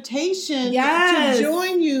the invitation to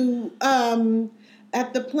join you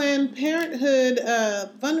at the Planned Parenthood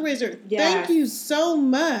fundraiser. Yes. Thank you so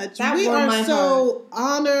much. That We warmed are my so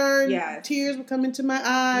honored. Yes. Tears were coming to my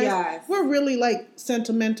eyes. Yes. We're really like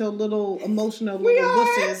sentimental, little emotional We little are.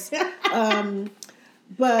 wusses.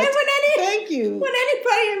 But And thank you. When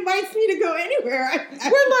anybody invites me to go anywhere,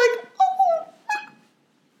 We're like, oh,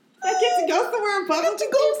 I get to go somewhere in public. to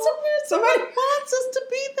go somewhere. Somebody wants us to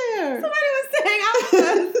be there. Somebody wants to hang out with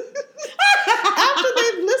us. After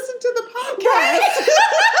they've listened to the podcast.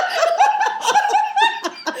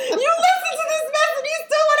 You listen to this mess and you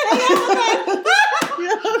still want to hang out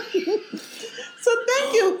with us. So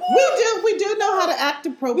thank you. We do know how to act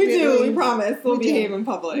We appropriately. do. We promise. We'll We behave do. in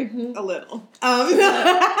public a little.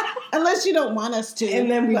 Unless you don't want us to. And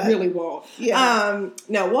then we but- really won't. Yeah.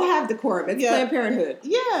 No, we'll have decorum. It's Yeah. Planned Parenthood.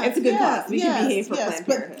 Yeah. It's a good yes, cause. We can behave for yes. Planned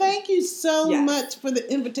But Parenthood. thank you so Yes. much for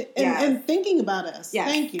the invitation Yes. and thinking about us. Yes.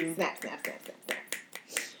 Thank you. Snap.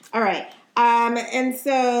 All right. And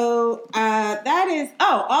so that is.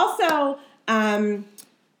 Oh, also,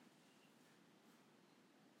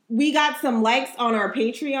 we got some likes on our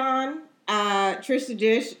Patreon. Trish the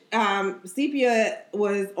Dish, Sepia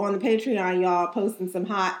was on the Patreon, y'all, posting some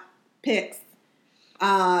hot pics.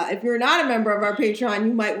 If you're not a member of our Patreon,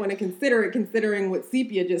 you might want to consider it, considering what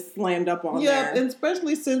Sepia just slammed up on Yeah, there. and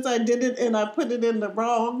especially since I did it and I put it in the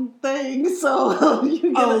wrong thing. So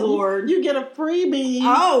you get Lord. you get a freebie.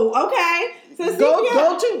 Oh, okay. So Sepia,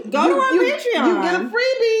 Go to our Patreon. You get a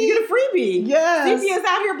freebie. You get a freebie. Yes. Sepia's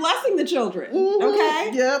out here blessing the children. Mhm.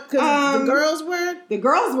 Okay? Yep, because the girls were. The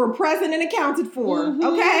girls were present and accounted for. Mhm.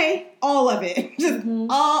 Okay? All of it. Just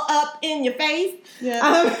all up in your face. Yeah.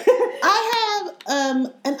 Um, I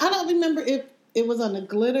have, and I don't remember if it was on a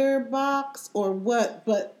glitter box or what,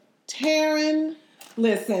 but Taryn.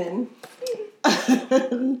 Listen.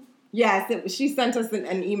 Yes, she sent us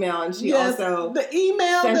an email, and she Yes, also the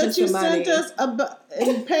email sent that us you some sent money. us about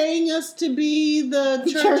and paying us to be the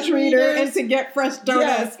church reader readers. and to get fresh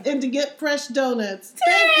donuts. Yes, and to get fresh donuts.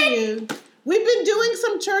 Thank you. We've been doing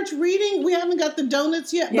some church reading. We haven't got the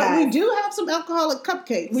donuts yet, but we Yes. do have some alcoholic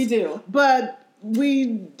cupcakes. We do. But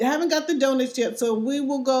we haven't got the donuts yet, so we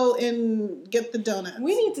will go and get the donuts.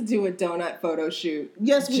 We need to do a donut photo shoot.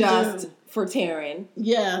 Yes, we just do. for Taryn.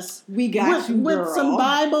 Yes. We got you, girl. With some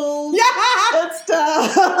Bibles Yeah. and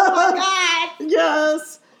stuff. Oh my God.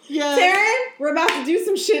 Yes. Yes. Taryn, we're about to do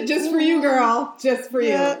some shit just for you, girl. Just for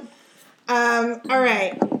Yeah. you. All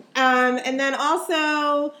right. And then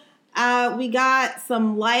also, we got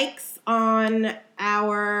some likes on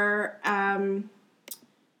our.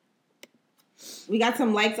 We got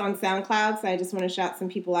some likes on SoundCloud, so I just want to shout some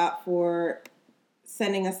people out for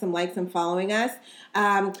sending us some likes and following us.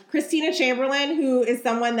 Christina Chamberlain, who is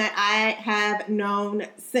someone that I have known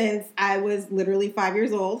since I was literally 5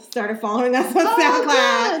 years old, started following us on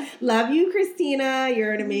SoundCloud. Good. Love you, Christina.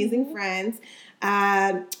 You're an amazing friend.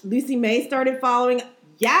 Lucy May started following.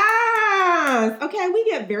 Yes! Okay, we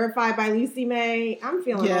get verified by Lucy May. I'm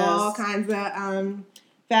feeling Yes. all kinds of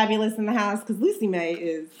fabulous in the house because Lucy May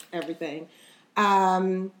is everything.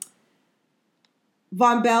 Von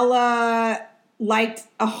Bella liked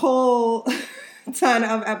a whole ton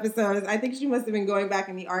of episodes. I think she must have been going back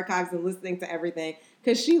in the archives and listening to everything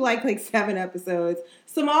because she liked like 7 episodes.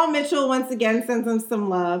 Samal Mitchell once again sends them some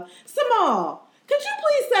love. Samal, could you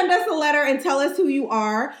please send us a letter and tell us who you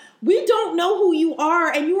are? We don't know who you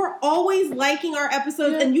are, and you are always liking our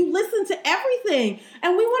episodes, and you listen to everything,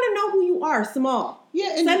 and we want to know who you are, Samal.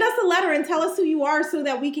 Yeah, and Send us a letter and tell us who you are so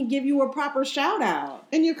that we can give you a proper shout out.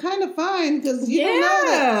 And you're kind of fine because you don't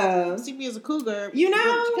know that CP is a cougar. You know?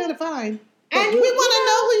 You're kind of fine. But And we want to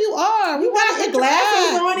know who you are. We You got want the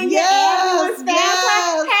glasses on and your ambulance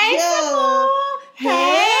fan. Hey, Samal.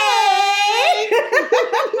 Hey.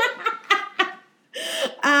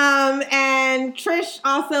 And Trish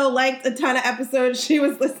also liked a ton of episodes. She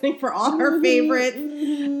was listening for all her favorites.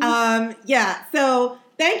 Yeah, so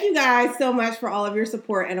thank you guys so much for all of your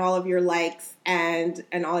support and all of your likes and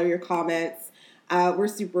all of your comments. We're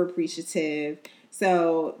super appreciative.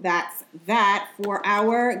 So that's that for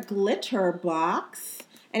our glitter box.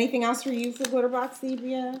 Anything else for you for glitter box,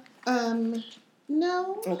 Sebia?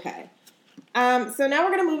 No. Okay. So now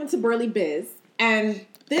we're going to move into Burly Biz. And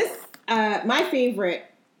this, my favorite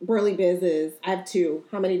Burly Biz is, I have 2.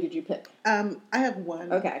 How many did you pick? I have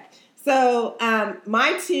 1. Okay. So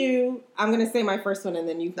my 2, I'm going to say my first one and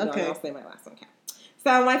then you can go Okay. and I'll say my last one. Okay.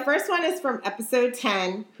 So my first one is from episode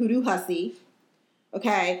 10, Hoodoo Hussy.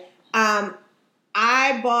 Okay.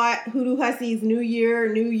 I bought Hoodoo Hussy's New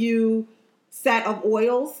Year, New You set of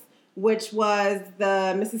oils, which was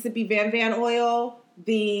the Mississippi Van Van oil,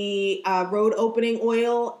 the road opening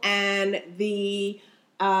oil, and the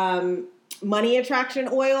Money Attraction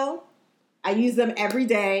oil. I use them every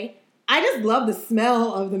day. I just love the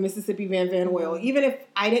smell of the Mississippi Van Van oil. Even if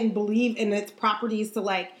I didn't believe in its properties to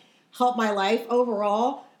like help my life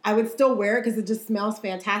overall, I would still wear it because it just smells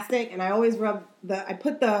fantastic. And I always I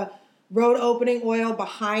put the road opening oil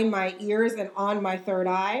behind my ears and on my third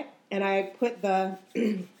eye. And I put the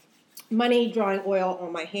money drawing oil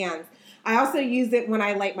on my hands. I also use it when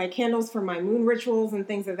I light my candles for my moon rituals and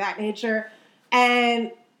things of that nature.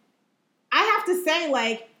 And I have to say,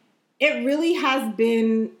 like, it really has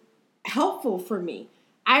been helpful for me.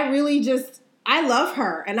 I love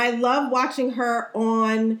her. And I love watching her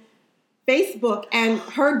on Facebook and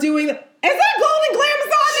her doing, is that Golden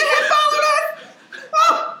Glamazon that had followed us?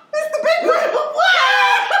 Oh, it's the big one.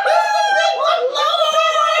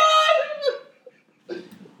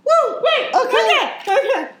 Woo, wait,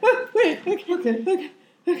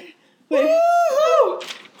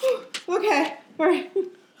 okay, all right.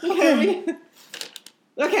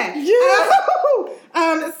 Okay.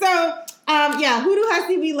 Hoodoo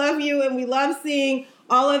Hussy, we love you, and we love seeing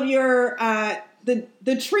all of your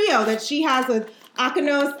the trio that she has with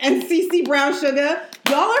Akanos and CC Brown Sugar.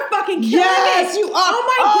 Y'all are fucking killing it. You are. Oh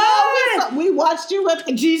my God. We watched you at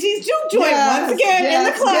Gigi's Juke Joint once again in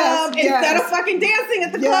the club. Instead of fucking dancing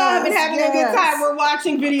at the club and having a good time, we're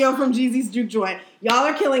watching video from Gigi's Juke Joint. Y'all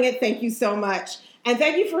are killing it. Thank you so much. And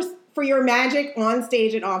thank you for your magic on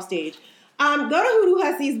stage and off stage. Go to Hoodoo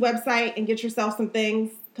Hussy's website and get yourself some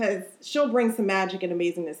things because she'll bring some magic and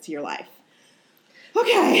amazingness to your life.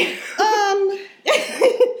 Okay.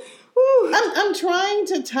 I'm trying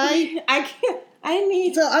to type.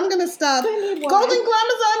 So I'm gonna stop. Golden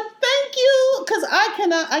Glamazon, thank you, because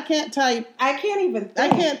I can't type. I can't even think. I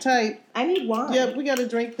can't type. I need wine. Yep, we gotta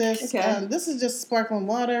drink this. Okay. This is just sparkling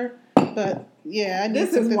water, but yeah, I need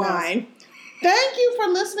this something is wine. else. Thank you for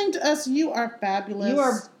listening to us. You are fabulous. You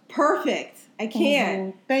are perfect. I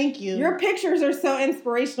can't. Thank you. Your pictures are so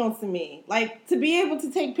inspirational to me. Like, to be able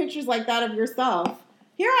to take pictures like that of yourself.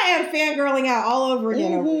 Here I am fangirling out all over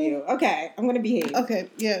again over you. Okay, I'm gonna behave. Okay,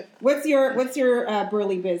 yeah. What's your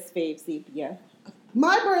Burley Biz fave, Sepia?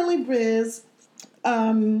 My Burley Biz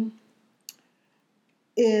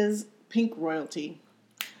is Pink Royalty.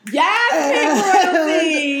 Yes, Pink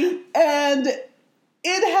Royalty! And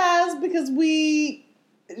it has, because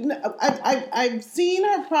I've seen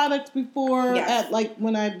her products before at like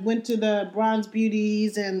when I went to the Bronze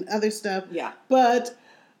Beauties and other stuff. Yeah. But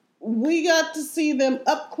we got to see them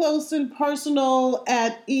up close and personal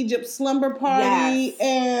at Egypt Slumber Party,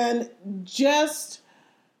 and just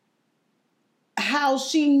how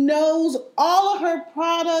she knows all of her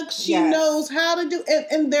products. She knows how to do it,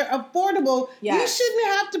 and they're affordable. You shouldn't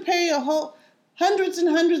have to pay hundreds and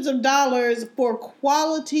hundreds of dollars for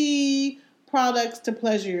quality products to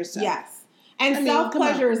pleasure yourself. Yes. And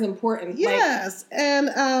self-pleasure is important. Yes.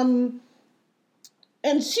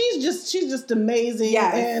 And she's just amazing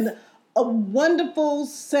and a wonderful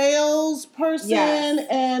salesperson,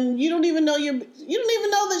 and you don't even know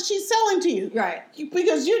that she's selling to you. Right.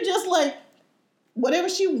 Because you're just like, I'm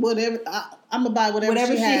gonna buy whatever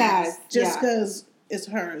she has just because it's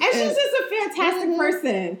hers. And she's just a fantastic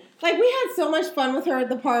person. Like, we had so much fun with her at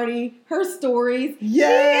the party. Her stories.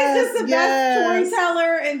 Yes, she is just the best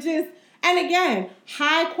storyteller, and again,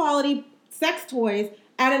 high quality sex toys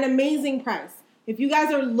at an amazing price. If you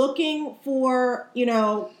guys are looking for,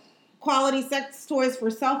 quality sex toys for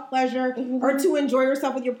self-pleasure or to enjoy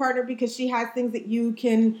yourself with your partner, because she has things that you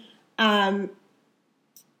can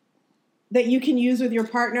use with your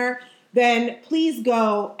partner, then please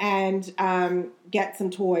go and get some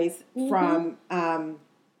toys from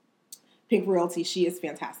Pink Royalty. She is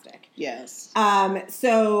fantastic. Yes. I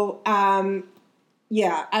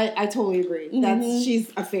totally agree.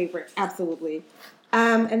 She's a favorite. Absolutely.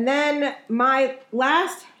 And then my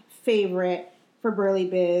last favorite for Burley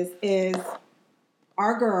Biz is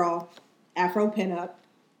our girl, Afro Pinup.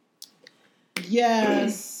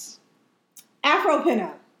 Yes. Afro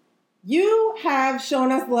Pinup. You have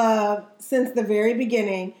shown us love since the very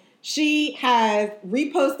beginning. She has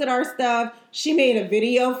reposted our stuff. She made a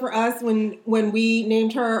video for us when we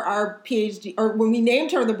named her our PhD, or when we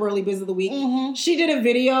named her the Burley Biz of the Week. She did a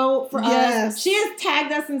video for us. She has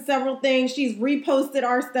tagged us in several things. She's reposted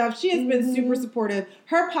our stuff. She has been super supportive.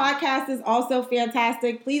 Her podcast is also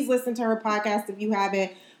fantastic. Please listen to her podcast if you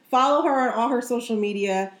haven't. Follow her on all her social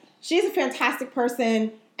media. She's a fantastic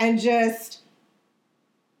person and just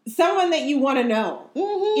someone that you want to know,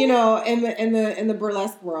 in the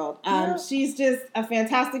burlesque world. She's just a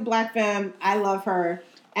fantastic black femme. I love her.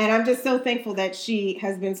 And I'm just so thankful that she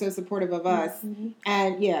has been so supportive of us. Mm-hmm.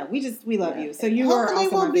 And yeah, we love you. So you are hopefully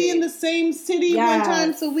we'll be in the same city one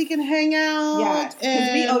time so we can hang out. Yes,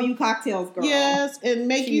 because we owe you cocktails, girl. Yes, and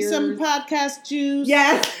make you some podcast juice.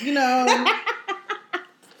 Yes,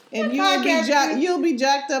 and you'll be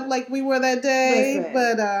jacked up like we were that day. Listen,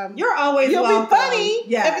 but you're always you'll welcome. be funny.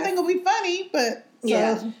 Yes. Everything will be funny. But come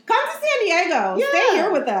to San Diego. Yeah. Stay here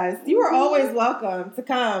with us. You are always welcome to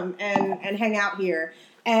come and hang out here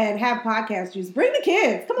and have podcast juice. Bring the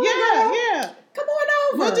kids. Come on, girl. Yeah. Come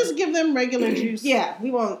on over. We'll just give them regular juice. Yeah,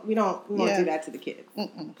 we won't do that to the kids.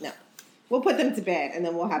 No. We'll put them to bed, and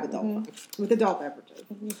then we'll have adult fun with adult beverages.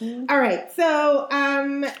 Mm-hmm. All right, so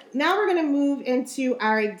now we're going to move into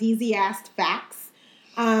our Deezy-asked facts.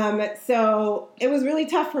 So it was really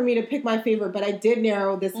tough for me to pick my favorite, but I did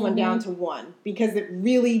narrow this one down to one because it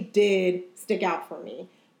really did stick out for me.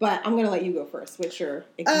 But I'm going to let you go first. What's your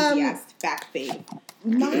Deezy-asked fact fave?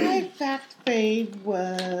 My fact fave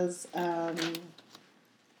was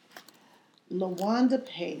LaWanda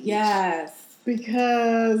Page. Yes.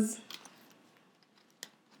 Because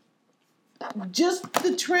just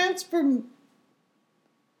the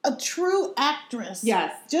a true actress.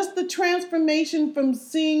 Yes. Just the transformation from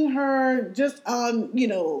seeing her just on,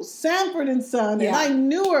 Sanford and Son, and I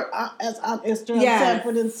knew her as Aunt Esther on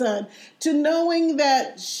Sanford and Son, to knowing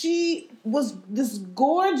that she was this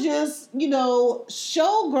gorgeous,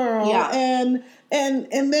 showgirl,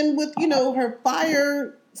 and then with, her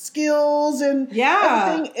fire skills and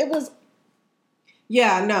everything, it was.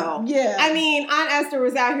 Yeah, no. Yeah. I mean, Aunt Esther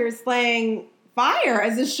was out here slaying fire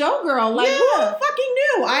as a showgirl. Like, who fucking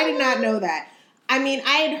knew? I did not know that. I mean,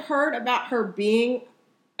 I had heard about her being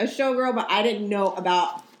a showgirl, but I didn't know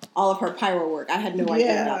about all of her pyro work. I had no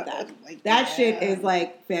idea about that. That shit is,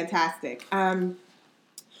 fantastic. I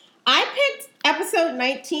picked episode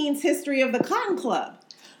 19's History of the Cotton Club.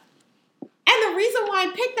 And the reason why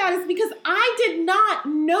I picked that is because I did not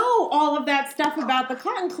know all of that stuff about the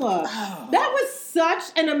Cotton Club. Oh. That was such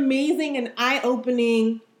an amazing and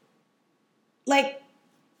eye-opening,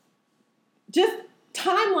 just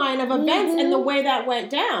timeline of events and the way that went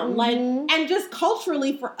down. And just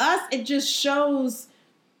culturally for us, it just shows,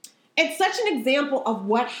 it's such an example of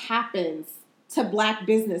what happens to Black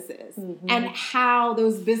businesses and how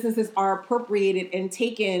those businesses are appropriated and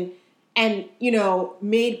taken and,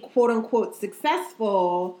 made quote-unquote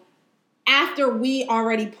successful after we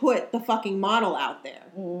already put the fucking model out there.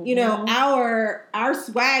 Our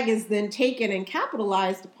swag is then taken and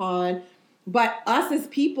capitalized upon, but us as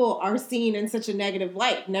people are seen in such a negative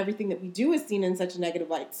light, and everything that we do is seen in such a negative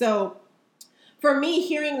light. So for me,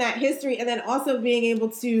 hearing that history and then also being able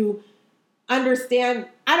to understand,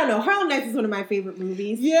 I don't know, Harlem Nights is one of my favorite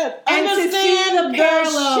movies. Yeah, and understand the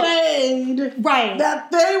parallel shade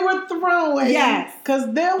that they were throwing. Yes.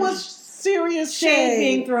 Because there was serious shade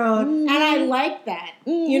being thrown. And I like that.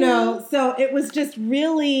 So it was just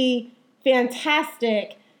really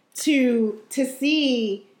fantastic to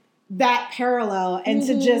see that parallel and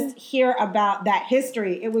to just hear about that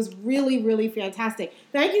history. It was really, really fantastic.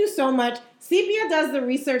 Thank you so much. Sepia does the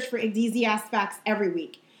research for Deezy-asked facts every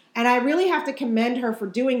week. And I really have to commend her for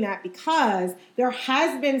doing that because there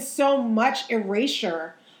has been so much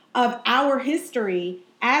erasure of our history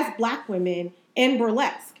as Black women in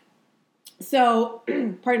burlesque. So,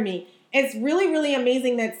 pardon me, it's really, really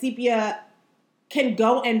amazing that Sepia can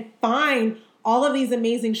go and find all of these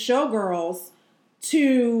amazing showgirls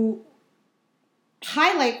to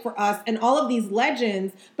highlight for us and all of these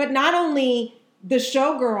legends, but not only the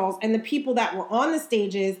showgirls and the people that were on the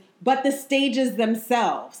stages, but the stages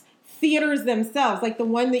themselves, theaters themselves, like the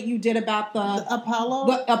one that you did about the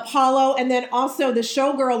Apollo, and then also the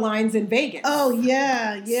showgirl lines in Vegas. Oh,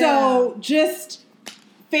 yeah. So just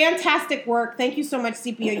fantastic work. Thank you so much,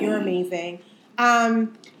 Sepia. You're amazing.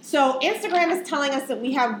 So Instagram is telling us that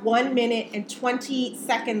we have 1 minute and 20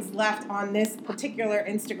 seconds left on this particular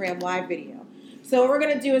Instagram live video. So what we're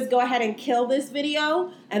going to do is go ahead and kill this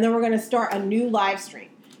video, and then we're going to start a new live stream.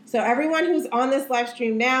 So everyone who's on this live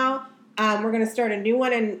stream now, we're going to start a new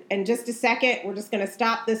one in just a second. We're just going to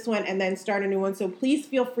stop this one and then start a new one. So please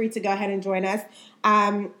feel free to go ahead and join us.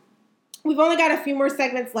 We've only got a few more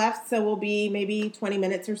segments left, so we'll be maybe 20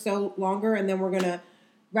 minutes or so longer, and then we're going to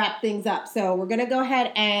wrap things up. So we're going to go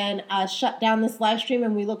ahead and shut down this live stream,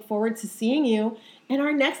 and we look forward to seeing you in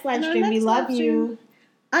our next live stream. We love you.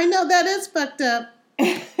 I know that is fucked up.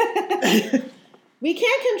 We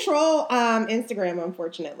can't control Instagram,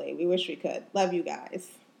 unfortunately. We wish we could. Love you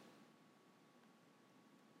guys.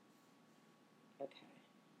 Okay.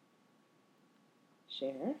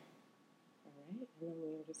 Share. All right. And then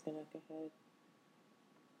we're just going to go ahead.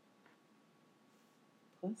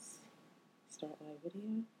 Let's start live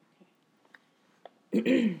video.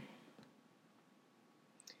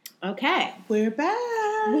 Okay. We're back.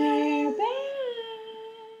 We're back.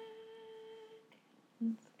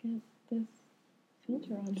 Let's get this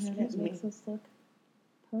filter on here that makes us look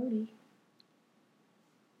pretty.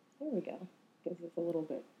 There we go. Gives us a little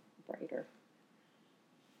bit brighter.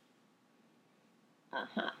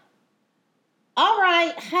 Uh-huh. All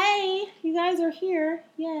right. Hey, you guys are here.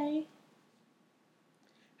 Yay.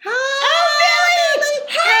 Hi. Oh, Millie!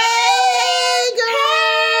 Hey,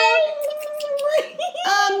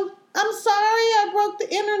 girl. I'm sorry I broke the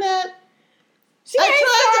internet. She ain't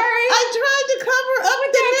sorry. I tried to cover up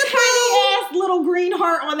With the that nipple. tiny ass little green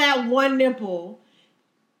heart on that one nipple.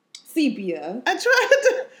 Sepia. I tried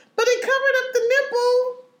to, but it covered up the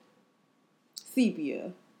nipple.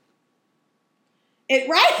 Sepia. It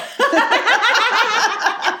right?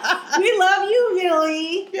 We love you,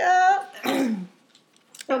 Millie. Yeah.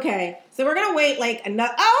 Okay, so we're gonna wait like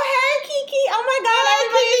another. Oh, hey, Kiki! Oh my God, Hey,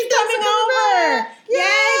 everybody's Kiki, thanks coming for over! coming back.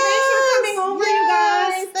 Yay! Thanks for coming over, you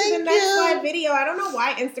guys, to Thank the next you. live video. I don't know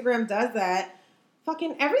why Instagram does that.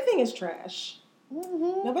 Fucking everything is trash.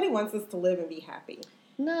 Mm-hmm. Nobody wants us to live and be happy.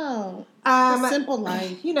 No. The simple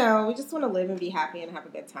life. You know, we just want to live and be happy and have a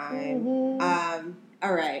good time. Mm-hmm.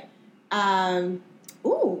 All right.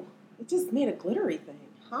 Ooh, it just made a glittery thing.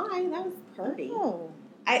 Hi, that was pretty. Oh.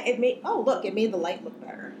 It made the light look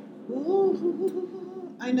better.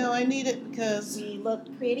 Ooh. I know, I need it because We look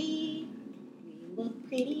pretty. We look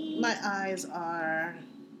pretty. my eyes are,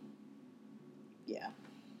 yeah.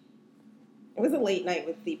 It was a late night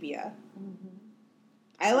with Sepia. Mm-hmm.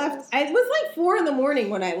 I left. It was like 4 a.m.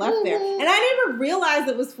 when I left there, and I never realized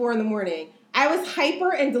it was 4 a.m. I was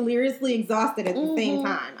hyper and deliriously exhausted at the same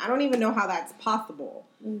time. I don't even know how that's possible,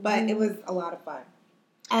 but it was a lot of fun.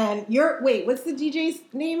 And what's the DJ's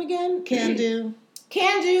name again? Can do.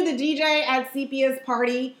 Can the DJ at Sepia's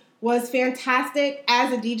party was fantastic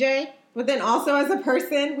as a DJ, but then also as a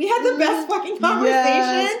person. We had the best fucking conversation.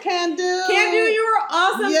 Yes, Can do. Can do, you were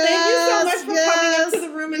awesome. Yes, Thank you so much for coming up to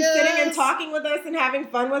the room and yes. sitting and talking with us and having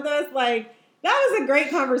fun with us. Like, that was a great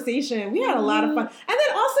conversation. We had a lot of fun. And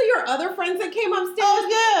then also your other friends that came upstairs. Oh,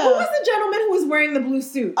 yeah. Who was the gentleman who was wearing the blue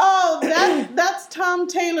suit? Oh, that's Tom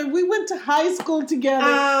Taylor. We went to high school together.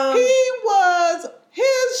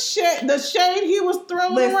 The shade he was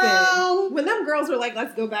throwing around. When them girls were like,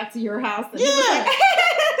 let's go back to your house. And Yeah. he was like,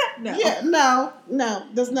 no. Yeah, no,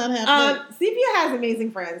 does not happen. Sepia has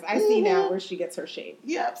amazing friends. I see now where she gets her shade.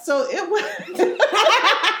 Yeah, so it was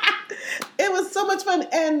it was so much fun.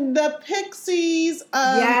 And the Pixies,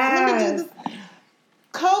 let me do this.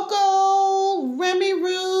 Coco, Remy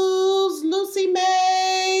Ruse, Lucy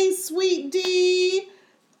May, Sweet D,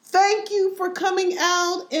 thank you for coming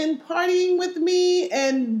out and partying with me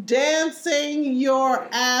and dancing your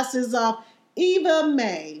asses off. Eva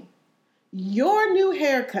May, your new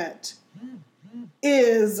haircut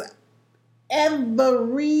is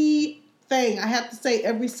everything. I have to say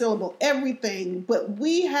every syllable, everything. But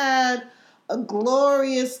we had a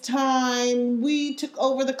glorious time. We took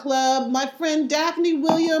over the club. My friend Daphne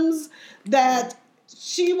Williams, that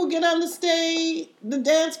she will get on the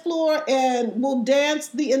dance floor, and will dance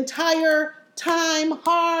the entire time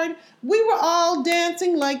hard. We were all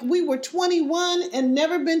dancing like we were 21 and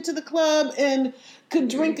never been to the club and could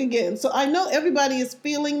drink again. So I know everybody is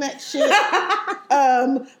feeling that shit.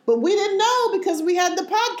 But we didn't know because we had the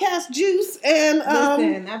podcast juice and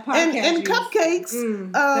Listen, that podcast and juice. cupcakes.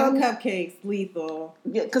 Them cupcakes, lethal.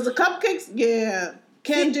 Yeah, because the cupcakes,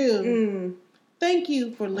 can do. Thank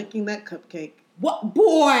you for licking that cupcake. What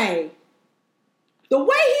boy? The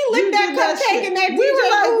way he licked that cupcake and that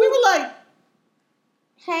DJ we were like,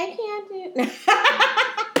 hey, Candy.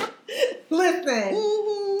 Listen,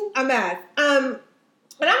 a mess.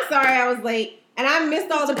 But I'm sorry I was late, and I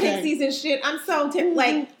missed all the Pixies and shit. I'm so but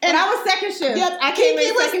I was second shift. Yep, I came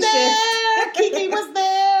in second shift. Kiki was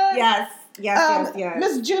there. Yes.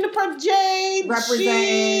 Miss Juniper Jade, Representing.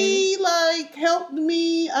 she helped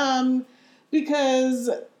me because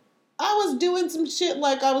I was doing some shit.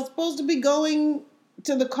 Like I was supposed to be going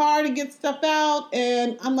to the car to get stuff out,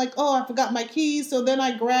 and I'm like, oh, I forgot my keys. So then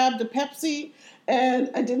I grabbed a Pepsi, and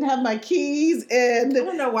I didn't have my keys, and I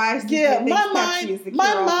don't know why.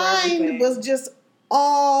 My mind was just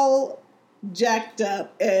all jacked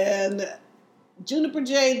up. And Juniper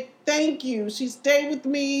Jade, thank you. She stayed with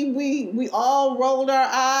me. We all rolled our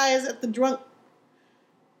eyes at the drunk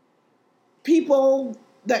people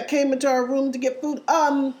that came into our room to get food.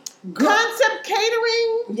 Concept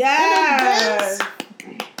Catering. Yes.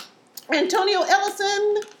 Antonio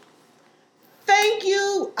Ellison, thank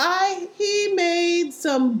you. He made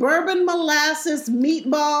some bourbon molasses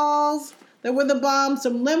meatballs that were the bomb,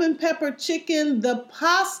 some lemon pepper chicken, the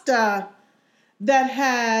pasta that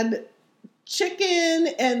had chicken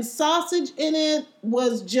and sausage in it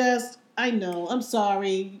was just, I know, I'm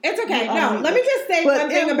sorry. It's okay. No, let me just say one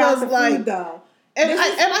thing about the food, though. And I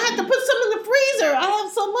had to put some in the freezer. I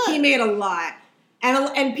have so much. He made a lot.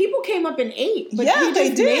 And people came up and ate. But yeah, he they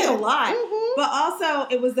just did. made a lot. Mm-hmm. But also,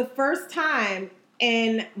 it was the first time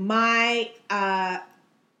in my,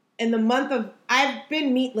 in the month of, I've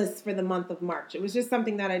been meatless for the month of March. It was just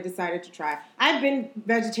something that I decided to try. I've been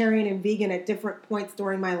vegetarian and vegan at different points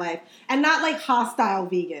during my life. And not like hostile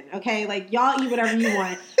vegan, okay? Like, y'all eat whatever you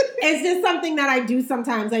want. It's just something that I do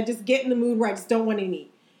sometimes. I just get in the mood where I just don't want to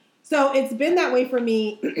eat. So it's been that way for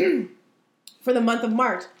me for the month of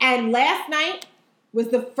March. And last night was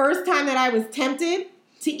the first time that I was tempted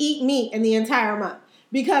to eat meat in the entire month.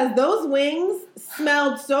 Because those wings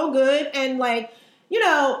smelled so good. And like, you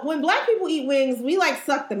know, when black people eat wings, we like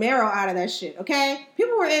suck the marrow out of that shit, okay?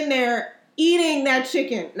 People were in there eating that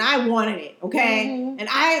chicken and I wanted it, okay? Mm-hmm. And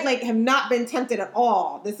I like have not been tempted at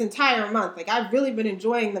all this entire month. Like I've really been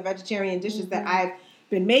enjoying the vegetarian dishes that I've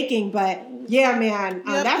been making, but yeah, man,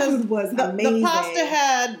 that food was amazing. The pasta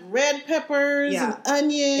had red peppers and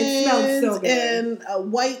onions. It smelled so good. And a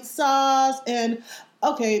white sauce. And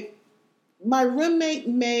okay, my roommate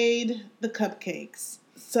made the cupcakes.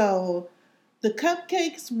 So the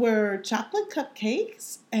cupcakes were chocolate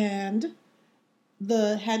cupcakes and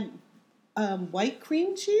had white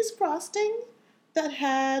cream cheese frosting that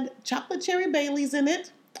had chocolate cherry Baileys in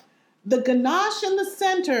it. The ganache in the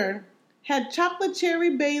center had chocolate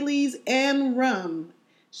cherry Baileys and rum.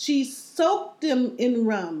 She soaked them in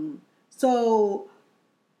rum. So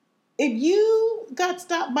if you got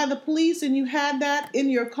stopped by the police and you had that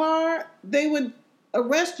in your car, they would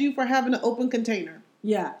arrest you for having an open container.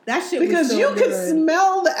 Yeah, that shit because was so you good. could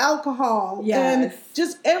smell the alcohol. Yes. And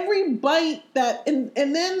just every bite that, and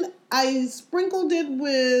then I sprinkled it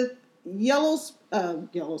with yellow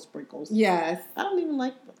sprinkles. Yes. I don't even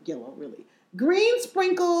like yellow, really. Green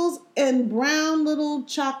sprinkles and brown little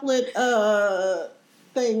chocolate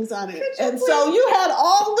things on it. And so you had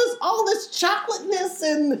all this chocolateness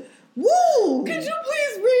and woo! Could you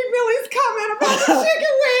please read Millie's comment about the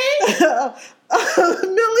chicken wing?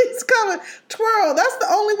 Millie's comment. Twirl, that's the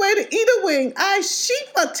only way to eat a wing. I sheep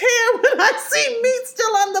a tear when I see meat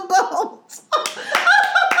still on the bones.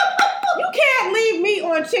 You can't leave meat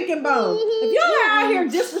on chicken bones. Mm-hmm. If y'all are out here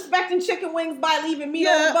disrespecting chicken wings by leaving meat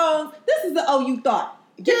on the bones, this is the you thought.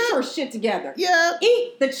 Get your shit together. Yeah.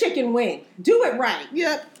 Eat the chicken wing. Do it right.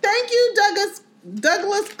 Yep. Thank you,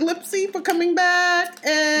 Douglas Glipsy, for coming back.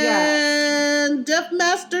 And Deaf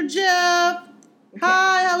Master Jeff. Okay.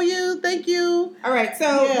 Hi, how are you? Thank you. All right,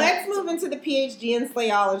 so let's move into the PhD in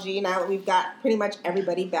Slayology now that we've got pretty much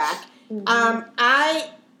everybody back. Mm-hmm. I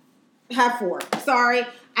have 4. Sorry.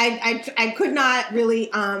 I could not really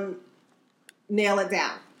nail it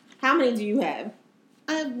down. How many do you have?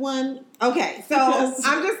 I have 1. Okay, so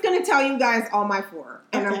I'm just going to tell you guys all my 4.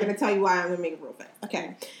 And I'm going to tell you why I'm going to make it real fast.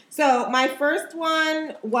 Okay. So my first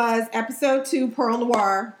one was episode 2, Pearl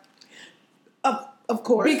Noir. Of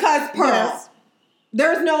course. Because Pearl. Yes.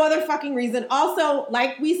 There's no other fucking reason. Also,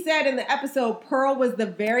 like we said in the episode, Pearl was the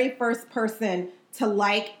very first person to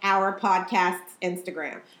like our podcast's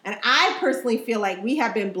Instagram. And I personally feel like we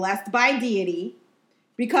have been blessed by deity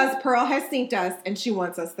because Pearl has synced us and she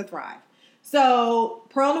wants us to thrive. So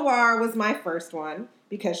Pearl Noir was my first one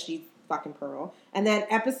because she's fucking Pearl. And then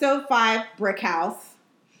episode 5, Brick House.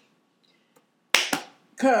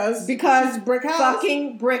 Because Brick House.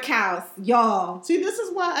 Fucking Brick House, y'all. See, this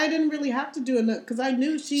is why I didn't really have to do it because I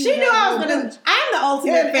knew she knew I was gonna. I'm the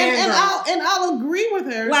ultimate fan and I'll agree with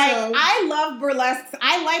her. Like I love burlesque.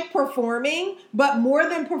 I like performing, but more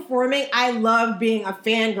than performing, I love being a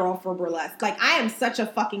fangirl for burlesque. Like I am such a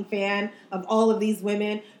fucking fan of all of these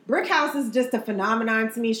women. Brick House is just a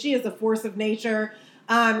phenomenon to me. She is a force of nature.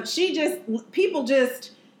 People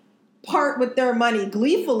just part with their money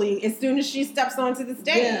gleefully as soon as she steps onto the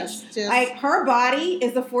stage. Yes, like her body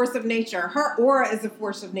is a force of nature. Her aura is a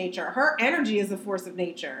force of nature. Her energy is a force of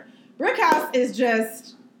nature. Brick House is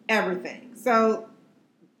just everything. So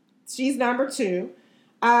she's number 2.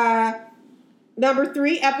 Number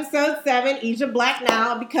 3, episode 7, Egypt Black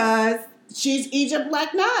Nile, because she's Egypt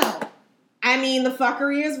Black Nile. I mean, the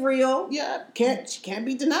fuckery is real. Yeah, she can't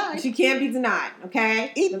be denied. She can't be denied,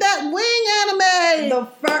 okay? Eat that wing anime.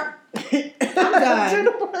 I'm done.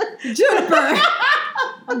 Juniper.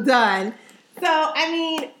 I'm done. So, I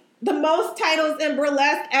mean, the most titles in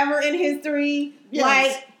burlesque ever in history. Yes.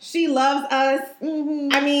 Like, She loves us. Mm-hmm.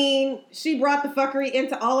 I mean, she brought the fuckery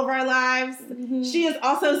into all of our lives. Mm-hmm. She has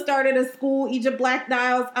also started a school, Egypt Black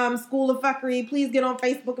Dials School of Fuckery. Please get on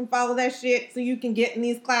Facebook and follow that shit so you can get in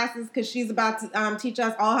these classes because she's about to teach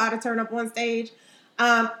us all how to turn up on stage.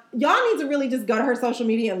 Y'all need to really just go to her social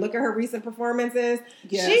media and look at her recent performances.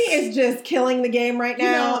 Yes. She is just killing the game right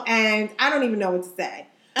now, and I don't even know what to say.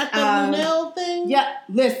 At the Lunel thing? Yeah,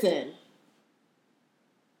 listen.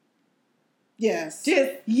 Yes.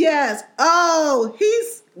 Just yes. Oh,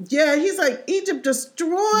 he's like Egypt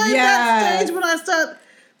destroyed that stage when I started.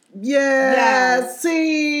 Yes.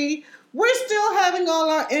 See, we're still having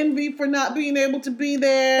all our envy for not being able to be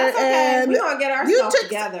there. That's okay. And we're gonna get ourselves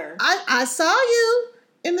together. I saw you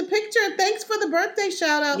in the picture. Thanks for the birthday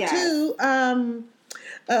shout out too.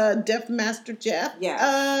 Deaf Master Jeff.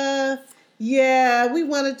 Yeah. Yeah, we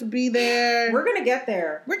wanted to be there. We're gonna get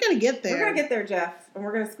there. We're gonna get there. We're gonna get there, Jeff, and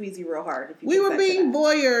we're gonna squeeze you real hard. If you we were being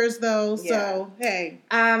voyeurs, though, so hey.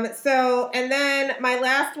 So and then my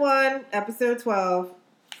last one, episode 12,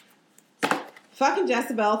 fucking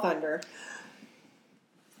Jezebel Thunder.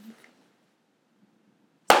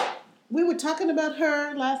 We were talking about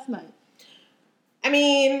her last night. I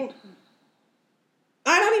mean,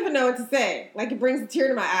 I don't even know what to say. Like, it brings a tear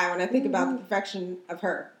to my eye when I think about the perfection of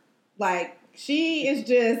her. Like, she is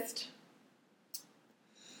a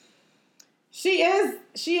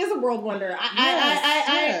world wonder.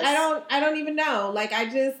 I don't even know. Like, I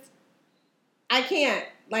can't.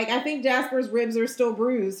 Like, I think Jasper's ribs are still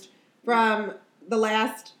bruised from the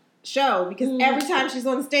last show because every time she's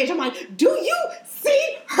on the stage, I'm like, do you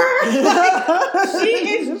see her? Like, she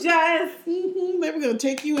is just. They were going to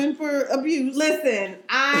take you in for abuse. Listen,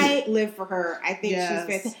 I live for her. I think she's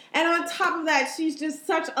fantastic. And on top of that, she's just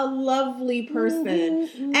such a lovely person.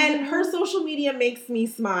 And her social media makes me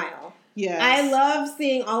smile. Yes. I love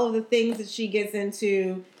seeing all of the things that she gets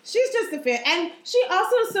into. She's just a fan. And she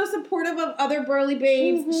also is so supportive of other burly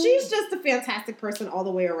babes. She's just a fantastic person all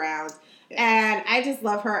the way around. Yes. And I just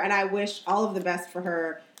love her, and I wish all of the best for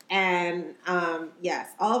her. And yes,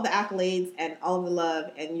 all of the accolades and all of the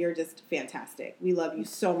love, and you're just fantastic. We love you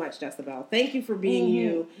so much, Jezebel. Thank you for being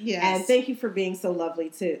you, and thank you for being so lovely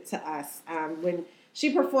to us. When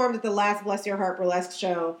she performed at the last Bless Your Heart Burlesque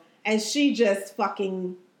show, and she just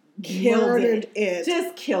fucking killed it.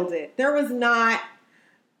 Just killed it. There was not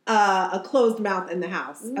a closed mouth in the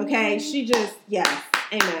house. Okay, she just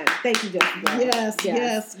Amen. Thank you, Jezebel. Yes.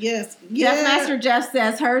 Jeff Master Jeff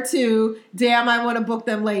says her too. Damn, I want to book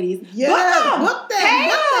them ladies. Yeah, book them.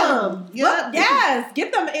 Pay them. Yep. Yes,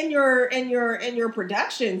 get them in your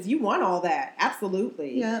productions. You want all that,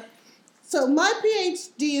 absolutely. Yeah. So my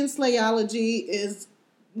PhD in slayology is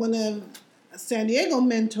one of a San Diego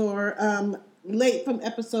mentor, late from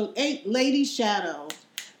episode 8, Lady Shadow.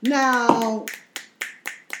 Now,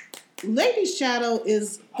 Lady Shadow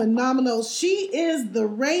is phenomenal. She is the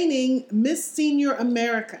reigning Miss Senior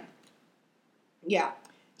America. Yeah.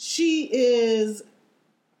 She is,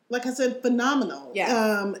 like I said, phenomenal.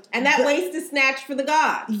 Yeah. And that waist is snatched for the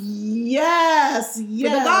gods. Yes. For the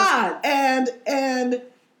gods. And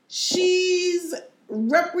she's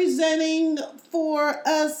representing for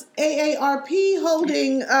us AARP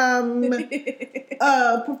holding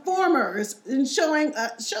performers and showing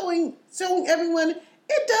everyone.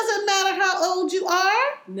 It doesn't matter how old you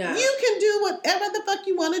are. No. You can do whatever the fuck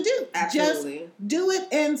you want to do. Absolutely. Just do it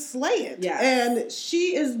and slay it. Yes. And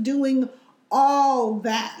she is doing all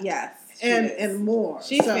that. Yes. And more.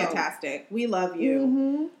 She's fantastic. We love you.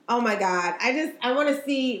 Mm-hmm. Oh my God. I want to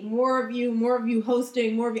see more of you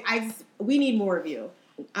hosting, more of you. We need more of you.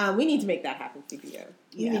 We need to make that happen, CPU.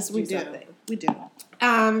 Yes, we do. Something. We do.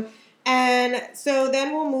 And so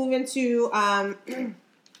then we'll move into,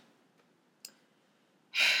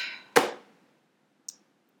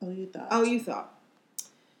 Oh, you thought.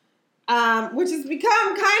 Which has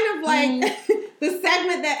become kind of like the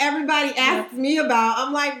segment that everybody asks me about.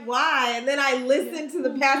 I'm like, why? And then I listen to the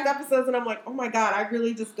past episodes and I'm like, oh my God, I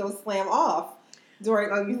really just go slam off during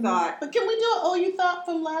Oh You Thought. But can we do Oh You Thought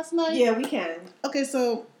from last night? Yeah, we can. Okay,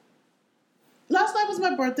 so last night was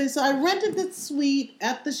my birthday, so I rented this suite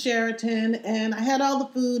at the Sheraton and I had all the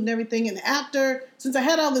food and everything. And since I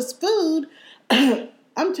had all this food,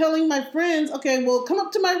 I'm telling my friends, okay, well, come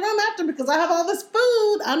up to my room after because I have all this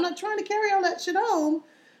food. I'm not trying to carry all that shit home.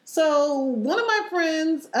 So one of my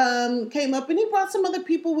friends came up and he brought some other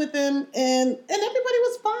people with him and everybody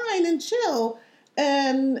was fine and chill.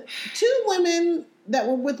 And 2 women that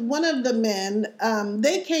were with one of the men,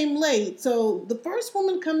 they came late. So the first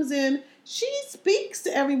woman comes in, she speaks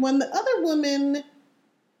to everyone. The other woman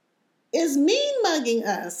is mean mugging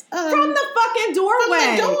us from the fucking doorway.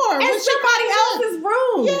 From the door in somebody else's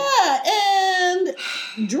room. Yeah, and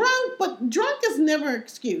drunk is never an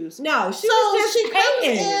excuse. No, she comes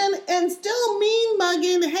in and still mean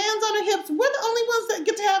mugging, hands on her hips. We're the only ones that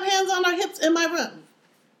get to have hands on our hips in my room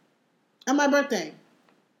on my birthday.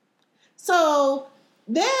 So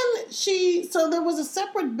then there was a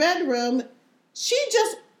separate bedroom. She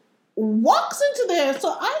just walks into there.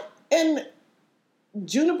 And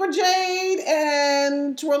Juniper Jade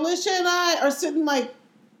and Twirlisha and I are sitting like.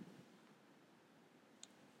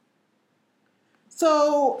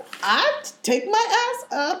 So I take my ass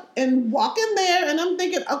up and walk in there, and I'm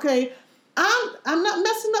thinking, okay, I'm not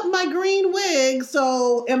messing up my green wig,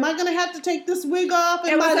 so am I gonna have to take this wig off?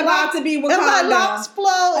 It was about to be Wakanda. And my locks flow.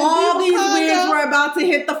 All these wigs were about to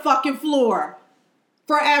hit the fucking floor.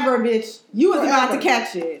 Forever, bitch. You was about to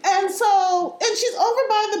catch it. And she's over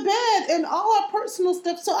by the bed and all our personal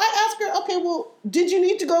stuff. So I asked her, okay, well, did you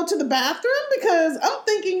need to go to the bathroom? Because I'm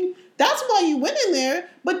thinking that's why you went in there.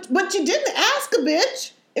 But you didn't ask a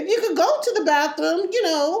bitch if you could go to the bathroom,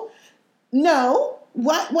 No.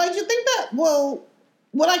 Why'd you think that? Well,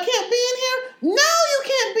 what, I can't be in here? No, you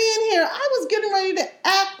can't be in here. I was getting ready to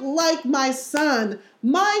act like my son.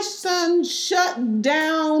 My son shut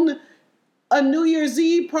down a New Year's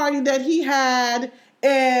Eve party that he had,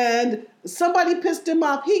 and somebody pissed him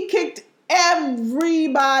off. He kicked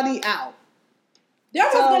everybody out. There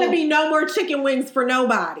was going to be no more chicken wings for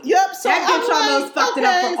nobody. Yep. So that bitch almost fucked it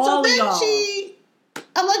up for all of y'all.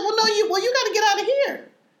 I'm like, you got to get out of here.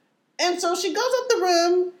 And so she goes up the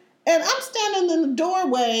room, and I'm standing in the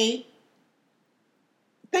doorway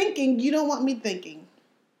thinking, you don't want me thinking.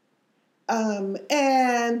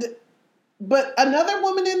 But another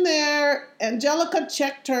woman in there, Angelica,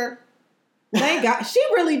 checked her. Thank God. She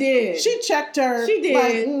really did. She checked her. She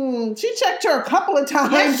did. She checked her a couple of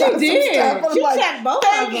times. Yes, she did. She checked both of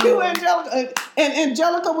them. Thank you, Angelica. And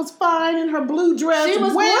Angelica was fine in her blue dress. She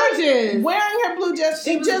was gorgeous. Wearing her blue dress.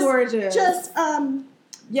 She was gorgeous.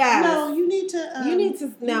 Yeah. No, you need to. You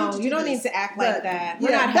don't need to act like that.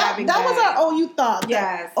 We're not having that. That was our OU thought.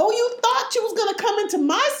 Yes. OU thought she was going to come into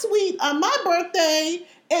my suite on my birthday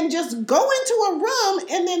and just go into a room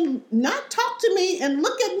and then not talk to me and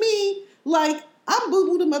look at me like I'm Boo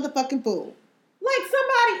Boo the motherfucking fool. Like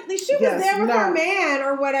somebody, she was there with her man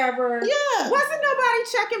or whatever. Yeah. Wasn't nobody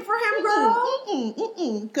checking for him,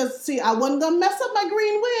 girl? Because, see, I wasn't going to mess up my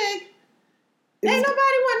green wig. Ain't nobody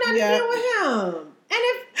want nothing to do with him. And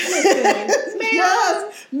if, listen,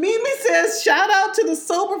 yes, Mimi says, shout out to the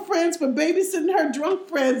sober friends for babysitting her drunk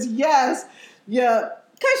friends. Yes. Yeah.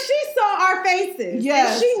 Because she saw our faces.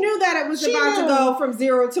 Yes. And she knew that it was about to go from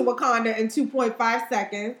 0 to Wakanda in 2.5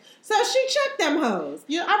 seconds. So she checked them hoes.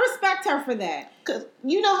 Yeah. I respect her for that. Because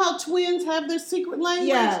you know how twins have their secret language?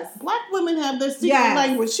 Yes. Black women have their secret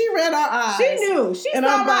language. She read our eyes. She knew. She saw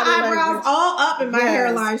my eyebrows all up in my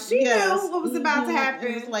hairline. She knew what was about to happen.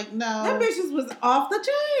 It was like, no. Them bitches was off the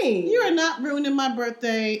chain. You are not ruining my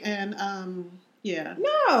birthday. And, yeah.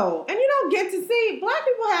 No. And you don't get to see. Black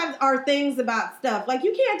people have our things about stuff. Like,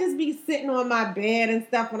 you can't just be sitting on my bed and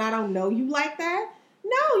stuff when I don't know you like that.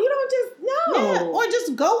 No, you don't just, no. Yeah, or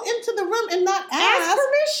just go into the room and not ask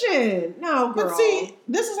permission. No, girl. But see,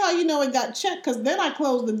 this is how you know it got checked, because then I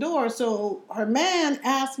closed the door. So her man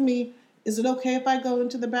asked me, is it okay if I go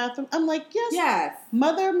into the bathroom? I'm like, yes. Yes.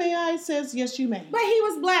 Mother, may I? Says, yes, you may. But he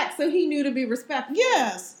was black, so he knew to be respectful.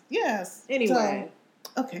 Yes. Anyway.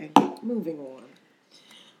 So, okay. Moving on.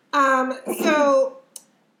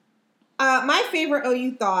 My favorite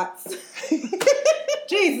OU thoughts.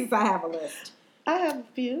 Jesus, I have a list. I have a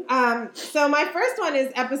few. So my first one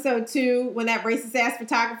is episode 2, when that racist ass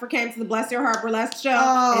photographer came to the Bless Your Heart Burlesque show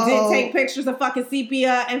and didn't take pictures of fucking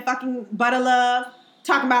Sepia and fucking Butter Love,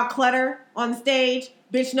 talking about clutter on the stage.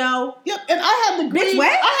 Bitch, no. Yep, and I had the green. Bitch,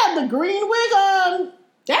 what? I had the green wig on.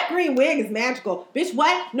 That green wig is magical. Bitch,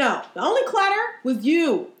 what? No. The only clutter was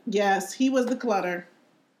you. Yes, he was the clutter.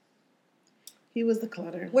 He was the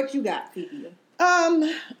clutter. What you got, Sepia?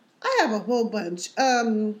 I have a whole bunch.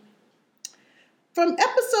 From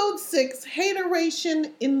episode 6,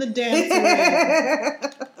 hateration in the dance ring.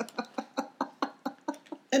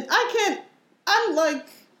 And I'm like,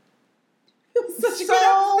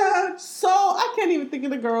 I can't even think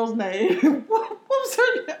of the girl's name. What was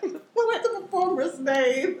her name? What was the performer's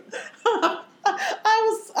name?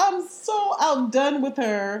 I'm so outdone with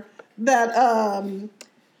her that,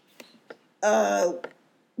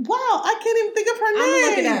 wow, I can't even think of her name. I'm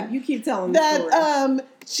looking it up. You keep telling me that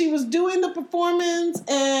she was doing the performance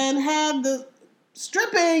and had the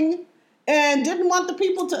stripping and didn't want the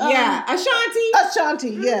people to Ashanti.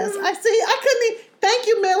 Ashanti, yes. I see. I couldn't. Thank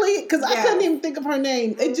you, Millie. because I couldn't even think of her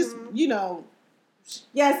name. It just,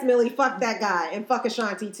 Yes, Millie, fuck that guy. And fuck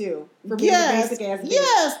Ashanti, too. For being a basic ass bitch.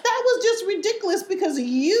 Yes, that was just ridiculous because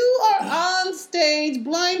you are on stage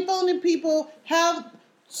blindfolding people, have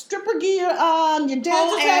stripper gear on, your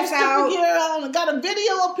dancers have stripper gear on, and got a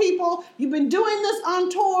video of people. You've been doing this on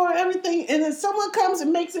tour, everything, and then someone comes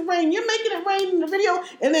and makes it rain. You're making it rain in the video,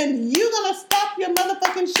 and then you're going to stop your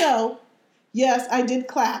motherfucking show. Yes, I did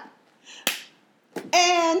clap.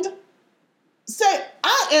 And say,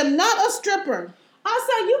 I am not a stripper.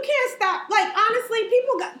 Also, you can't stop. Like, honestly,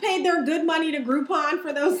 people got paid their good money to Groupon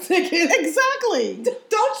for those tickets. Exactly.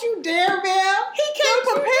 Don't you dare, man. He came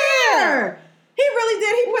prepared. He really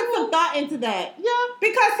did. He put some thought into that. Yeah.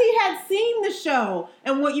 Because he had seen the show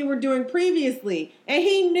and what you were doing previously. And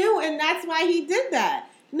he knew, and that's why he did that.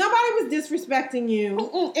 Nobody was disrespecting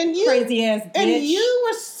you. And you crazy ass bitch. And you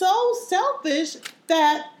were so selfish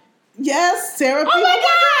that, yes, Sarah Pita. Oh my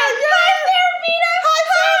God! Yes. Hi,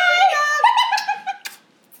 Sarah Pita!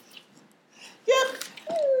 Yep.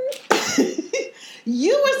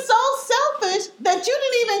 You were so selfish that you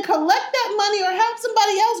didn't even collect that money or have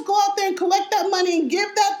somebody else go out there and collect that money and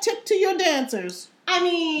give that tip to your dancers. I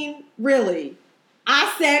mean, really.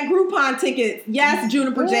 I said Groupon tickets. Yes,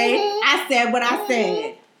 Juniper J. I said what I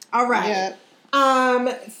said. All right.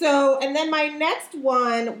 Yeah. So, and then my next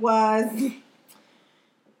one was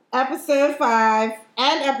episode 5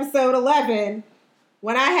 and episode 11.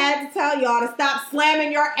 When I had to tell y'all to stop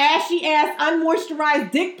slamming your ashy ass unmoisturized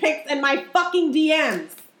dick pics in my fucking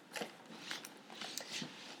DMs.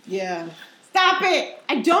 Yeah. Stop it.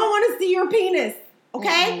 I don't want to see your penis.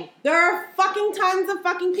 Okay? There are fucking tons of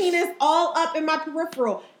fucking penis all up in my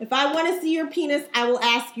peripheral. If I want to see your penis, I will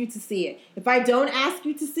ask you to see it. If I don't ask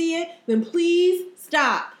you to see it, then please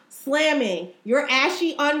stop slamming your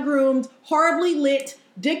ashy, ungroomed, horribly lit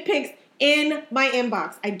dick pics in my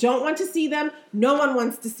inbox. I don't want to see them. No one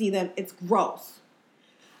wants to see them. It's gross.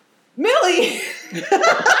 Millie!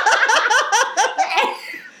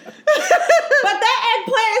 But that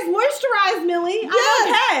eggplant is moisturized, Millie. Yes,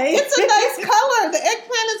 I'm okay. It's a nice color. The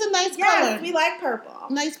eggplant is a nice color. Yes, we like purple.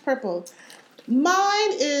 Nice purple.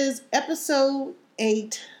 Mine is episode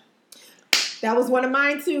 8. That was one of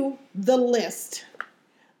mine, too. The List.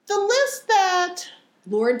 The list that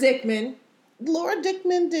Laura Dickman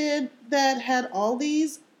did that had all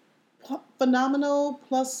these phenomenal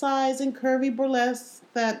plus size and curvy burlesques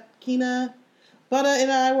that Kina Butter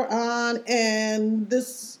and I were on, and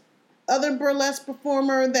this other burlesque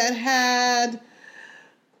performer that had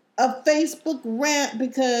a Facebook rant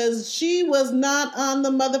because she was not on the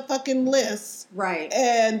motherfucking list. Right.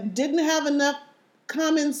 And didn't have enough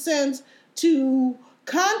common sense to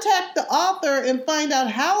contact the author and find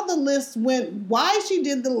out how the list went, why she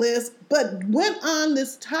did the list, but went on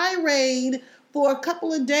this tirade for a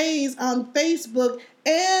couple of days on Facebook,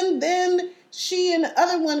 and then she and the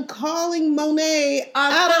other one calling Monet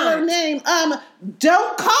out of her name.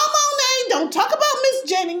 Don't call Monet. Don't talk about Miss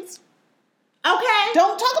Jennings. Okay.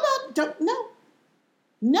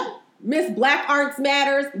 No. Miss Black Arts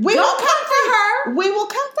Matters. We will come for her. We will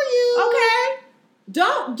come for you. Okay.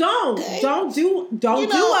 Don't Okay. do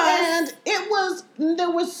us. And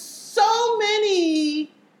there was so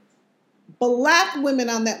many Black women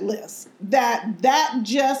on that list that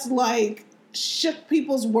just like shook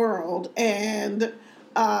people's world. And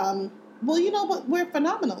well, you know what, we're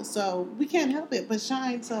phenomenal, so we can't help it but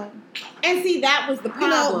shine. So, and see, that was the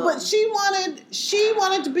problem. But she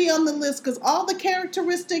wanted to be on the list because all the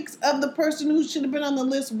characteristics of the person who should have been on the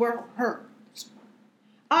list were her.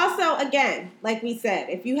 Also, again, like we said,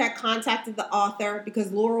 if you had contacted the author,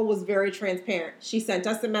 because Laurel was very transparent, she sent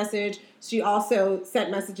us a message. She also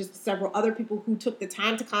sent messages to several other people who took the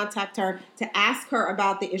time to contact her to ask her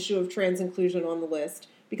about the issue of trans inclusion on the list.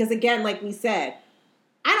 Because again, like we said,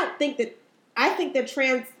 I think that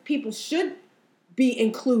trans people should be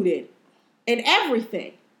included in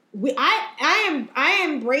everything. I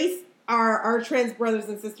embrace our trans brothers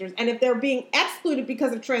and sisters, and if they're being excluded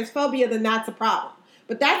because of transphobia, then that's a problem.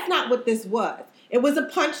 But that's not what this was. It was a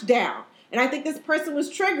punch down. And I think this person was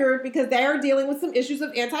triggered because they are dealing with some issues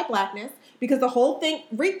of anti-Blackness, because the whole thing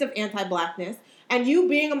reeked of anti-Blackness, and you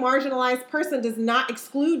being a marginalized person does not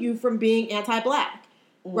exclude you from being anti-Black,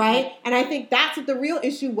 right? And I think that's what the real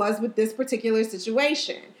issue was with this particular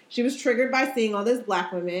situation. She was triggered by seeing all those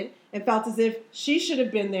Black women and felt as if she should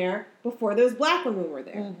have been there before those Black women were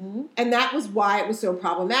there. Mm-hmm. And that was why it was so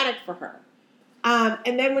problematic for her.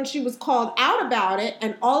 And then when she was called out about it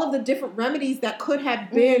and all of the different remedies that could have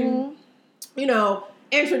been,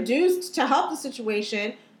 introduced to help the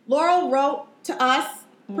situation, Laurel wrote to us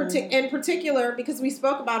in particular, because we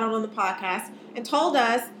spoke about it on the podcast and told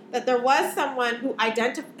us that there was someone who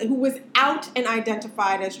was out and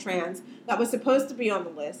identified as trans that was supposed to be on the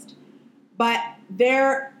list, but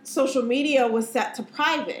their social media was set to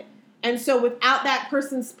private. And so without that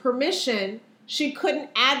person's permission, she couldn't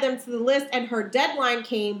add them to the list, and her deadline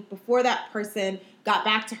came before that person got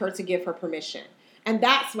back to her to give her permission. And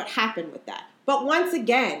that's what happened with that. But once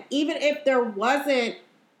again, even if there wasn't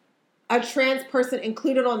a trans person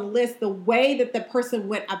included on the list, the way that the person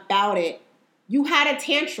went about it, you had a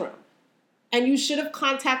tantrum. And you should have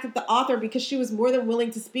contacted the author because she was more than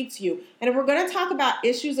willing to speak to you. And if we're going to talk about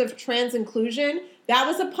issues of trans inclusion, that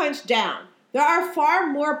was a punch down. There are far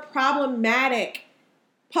more problematic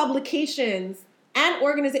publications and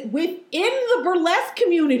organizations within the burlesque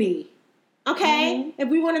community. Okay? If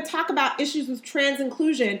we want to talk about issues with trans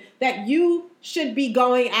inclusion that you should be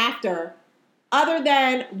going after, other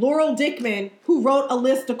than Laurel Dickman, who wrote a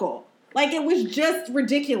listicle. Like, it was just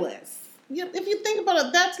ridiculous. Yeah, if you think about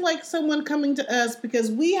it, that's like someone coming to us because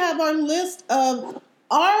we have our list of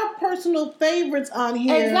our personal favorites on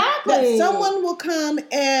here. Exactly. That someone will come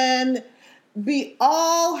and be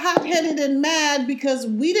all hot-headed and mad because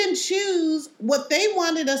we didn't choose what they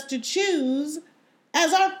wanted us to choose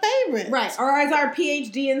as our favorite. Right. Or as our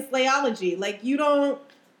PhD in slayology. Like, you don't...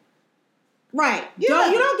 Right.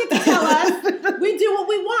 Yeah. You don't get to tell us. We do what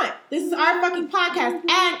we want. This is our fucking podcast.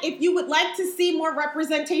 And if you would like to see more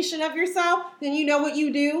representation of yourself, then you know what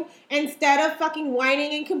you do. Instead of fucking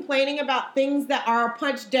whining and complaining about things that are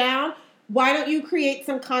punched down, why don't you create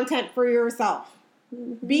some content for yourself?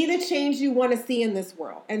 Be the change you want to see in this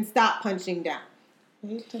world and stop punching down. Oh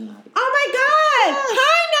my God! Yes.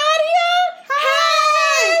 Hi, Nadia!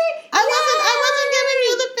 Hi! I wasn't giving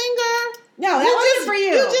you the finger. No, that wasn't for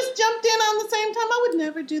you. You just jumped in on the same time. I would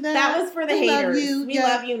never do that. That was for the we haters. Love you. We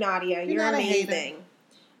love you, Nadia. You're not amazing.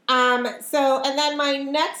 So, and then my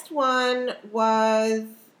next one was,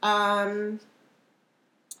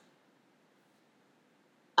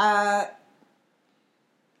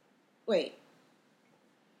 wait.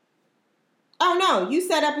 Oh, no, you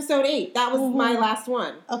said episode 8. That was my last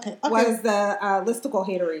one. Okay. Was the listicle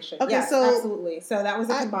hateration. Okay, yes, so absolutely. So that was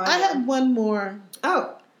a combined I one. have one more.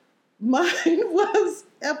 Oh. Mine was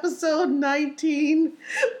episode 19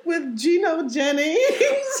 with Gino Jennings.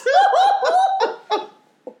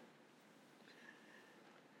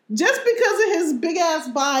 Just because of his big ass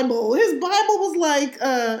Bible. His Bible was like,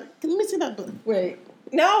 let me see that book. Wait.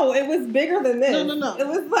 No, it was bigger than this. No. It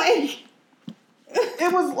was like...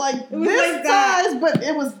 It was like it was this like that. size, but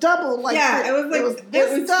it was double. Like yeah, this. It was like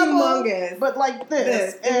it was double, humongous, but like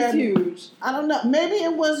this. It was huge. I don't know. Maybe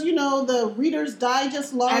it was the Reader's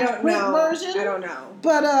Digest large print version. I don't know.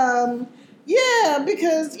 But yeah,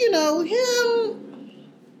 because him,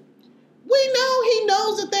 we know he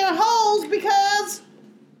knows that they're hoes because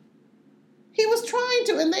he was trying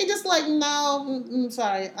to, and they just like, no,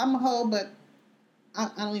 sorry, I'm a hoe, but I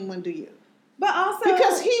don't even want to do you. But also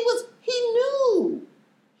because he knew.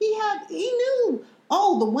 He knew.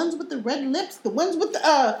 Oh, the ones with the red lips, the ones with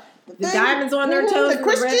the diamonds on their toes, the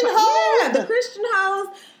Christian hoe. Yeah, the Christian hoes,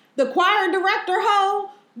 the choir director hoe.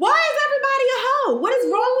 Why is everybody a hoe? What is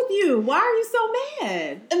wrong with you? Why are you so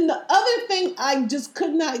mad? And the other thing I just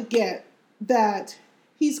could not get, that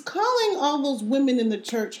he's calling all those women in the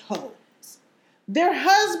church hoes. Their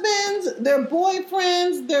husbands, their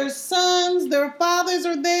boyfriends, their sons, their fathers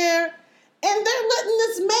are there, and they're letting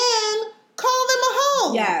this man call them a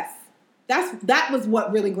hoe. Yes. That was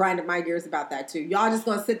what really grinded my gears about that too. Y'all just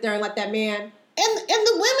gonna sit there and let that man... And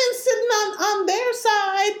the women sitting on their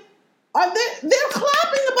side, they're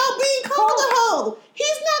clapping about being called a hoe.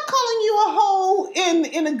 He's not calling you a hoe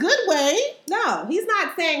in a good way. No, he's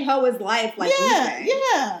not saying hoe is life like we say.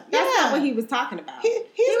 Yeah. That's not what he was talking about. He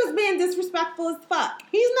was being disrespectful as fuck.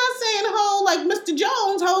 He's not saying hoe like Mr.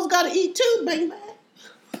 Jones, hoes gotta eat too, baby.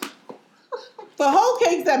 For hoe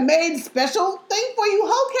cakes that made special thing for you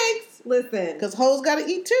hoe cakes. Listen. Because hoes gotta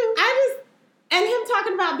eat too. And him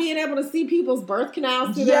talking about being able to see people's birth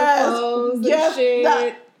canals through their clothes and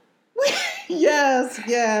shit.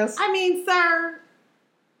 Yes. I mean, sir,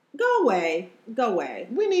 go away.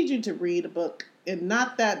 We need you to read a book and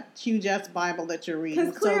not that huge ass Bible that you're reading.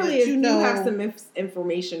 Because clearly, if you have some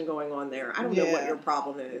information going on there, I don't know what your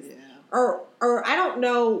problem is. Yeah. Or I don't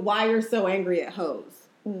know why you're so angry at hoes.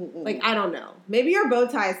 Mm-mm. Like, I don't know. Maybe your bow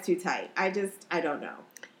tie is too tight. I don't know.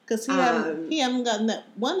 Because he haven't gotten that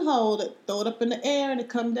one hoe that throw it up in the air and it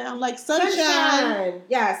come down like sunshine.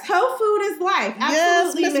 Yes. Hoe food is life.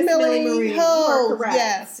 Absolutely, yes, Miss Millie Marie. You are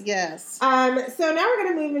correct. Yes. So now we're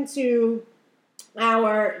going to move into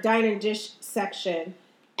our dine and dish section.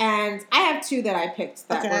 And I have two that I picked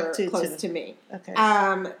that were close to me. Okay.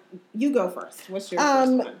 You go first. What's your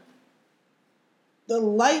first one? The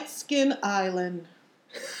Light Skin Island.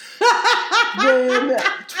 When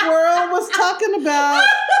Twirl was talking about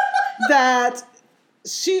that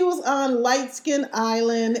she was on Light Skin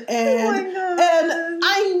Island, and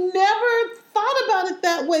I never thought about it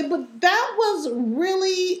that way, but that was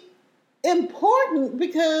really important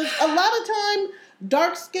because a lot of time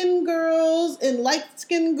dark-skinned girls and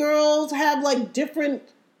light-skinned girls have like different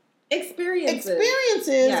experiences.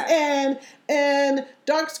 Yeah. And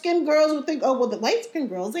dark-skinned girls would think, oh, well, the light-skinned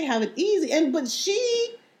girls, they have it easy. But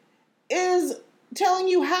she is telling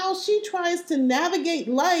you how she tries to navigate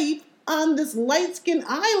life on this light-skinned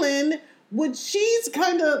island, which she's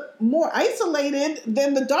kind of more isolated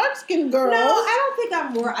than the dark-skinned girls. No, I don't think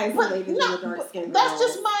I'm more isolated than the dark-skinned girls. That's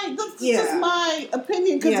just my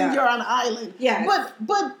opinion because you're on an island. Yeah.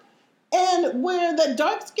 But and where the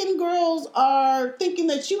dark-skinned girls are thinking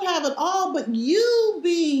that you have it all, but you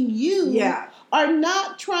being you are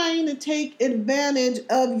not trying to take advantage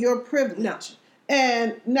of your privilege. No.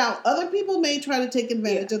 And now other people may try to take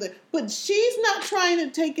advantage of it, but she's not trying to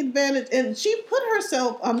take advantage, and she put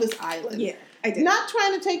herself on this island. Yeah, I did. Not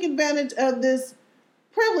trying to take advantage of this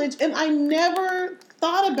privilege, and I never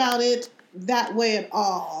thought about it that way at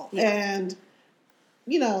all. Yeah. And,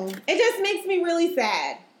 it just makes me really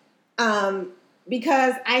sad.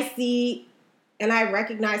 Because I see and I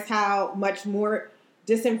recognize how much more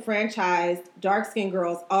disenfranchised dark-skinned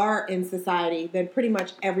girls are in society than pretty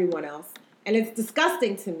much everyone else. And it's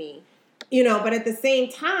disgusting to me, but at the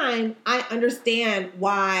same time, I understand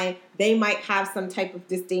why they might have some type of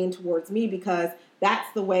disdain towards me because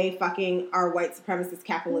that's the way fucking our white supremacist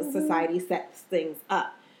capitalist society sets things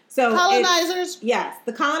up. So colonizers. Yes,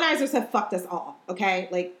 the colonizers have fucked us all, okay?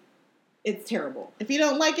 Like, it's terrible. If you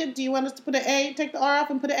don't like it, do you want us to put an A? Take the R off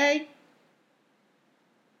and put an A?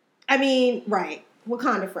 I mean, right.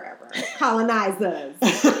 Wakanda forever. Colonizers.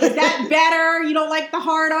 Is that better? You don't like the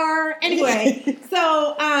hard R? Anyway,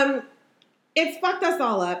 so it's fucked us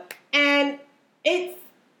all up. And it's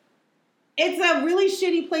a really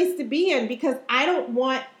shitty place to be in because I don't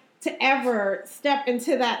want to ever step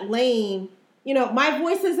into that lane. My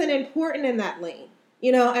voice isn't important in that lane.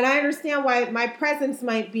 And I understand why my presence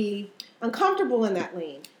might be uncomfortable in that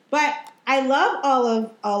lane. But I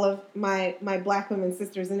love all of my black women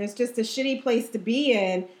sisters, and it's just a shitty place to be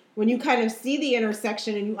in when you kind of see the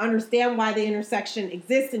intersection and you understand why the intersection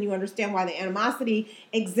exists and you understand why the animosity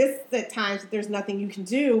exists at times that there's nothing you can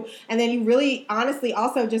do. And then you really honestly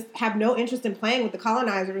also just have no interest in playing with the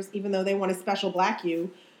colonizers, even though they want a special black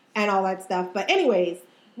you and all that stuff. But anyways,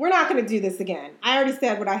 we're not going to do this again. I already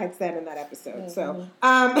said what I had said in that episode.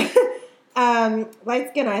 Mm-hmm. So, Light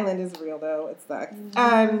Skin Island is real though. It sucks.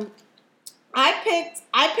 Mm-hmm. I picked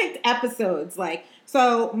episodes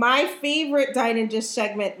so my favorite Dine and Dish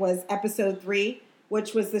segment was episode 3,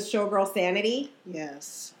 which was the Showgirl Sanity.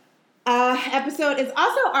 Yes. Episode is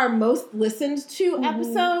also our most listened to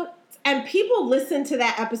episode, and people listen to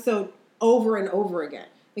that episode over and over again.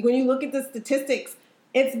 Like when you look at the statistics,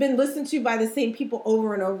 it's been listened to by the same people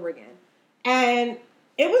over and over again. And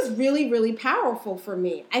it was really, really powerful for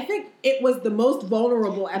me. I think it was the most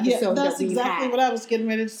vulnerable episode that we've had. That's exactly what I was getting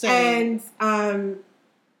ready to say. And,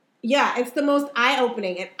 it's the most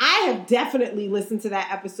eye-opening. And I have definitely listened to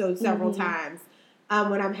that episode several times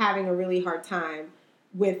when I'm having a really hard time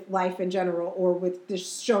with life in general or with the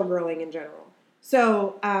showgirling in general.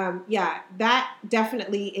 So, that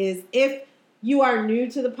definitely is, if you are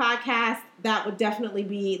new to the podcast, that would definitely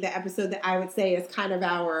be the episode that I would say is kind of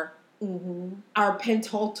our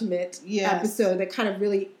penultimate episode that kind of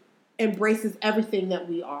really embraces everything that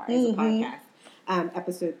we are as a podcast.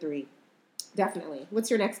 Episode 3. Definitely. What's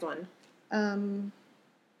your next one?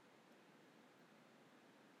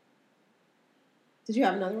 Did you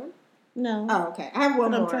have another one? No. Oh, okay. I have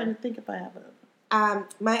one more. I'm trying to think if I have another.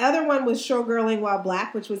 My other one was Showgirling While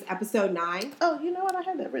Black, which was episode 9. Oh, you know what? I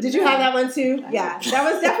had that written. Did you have that one too? Yeah.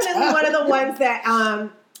 That was definitely one of the ones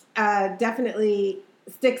that definitely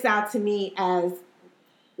sticks out to me as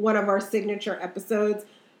one of our signature episodes.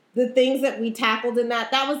 The things that we tackled in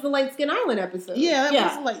that was the Light Skin Island episode. Yeah, that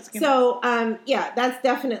was the Light Skin Island. So, that's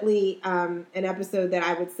definitely an episode that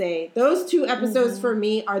I would say, those 2 episodes for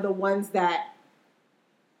me are the ones that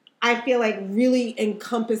I feel like really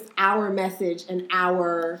encompass our message and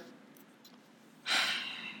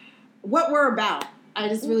what we're about. I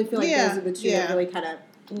just really feel like those are the 2 that really kind of,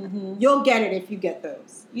 you'll get it if you get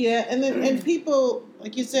those. Yeah, and then and people,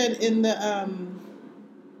 like you said, in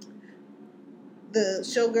the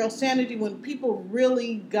Showgirl Sanity, when people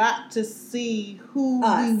really got to see who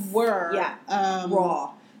we were. Yeah.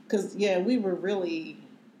 Raw. because we were really,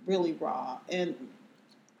 really raw, and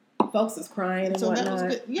folks was crying and so whatnot. that was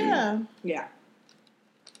good. Yeah. Yeah.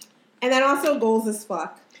 And then also goals as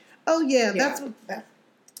fuck. Oh yeah, that's what that.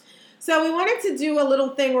 So we wanted to do a little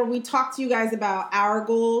thing where we talk to you guys about our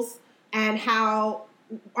goals and how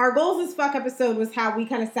our goals as fuck episode was how we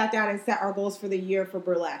kind of sat down and set our goals for the year for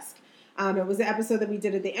burlesque. It was an episode that we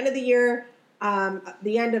did at the end of the year,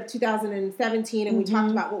 the end of 2017, and we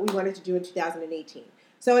talked about what we wanted to do in 2018.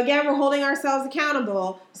 So again, we're holding ourselves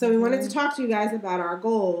accountable. So we wanted to talk to you guys about our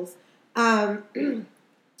goals and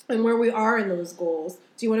where we are in those goals.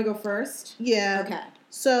 Do you want to go first? Yeah. Okay.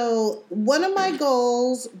 So one of my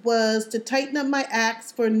goals was to tighten up my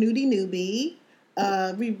acts for Nudie Newbie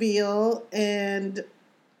reveal and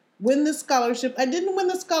win the scholarship. I didn't win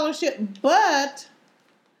the scholarship, but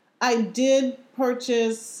I did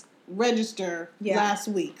register last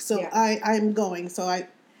week. So I'm going. So I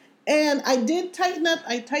did tighten up.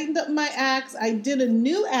 I tightened up my acts. I did a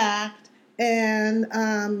new act, and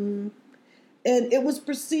it was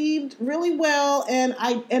perceived really well. And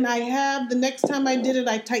I have, the next time I did it,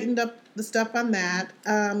 I tightened up the stuff on that.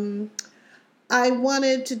 I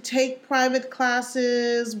wanted to take private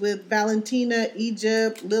classes with Valentina,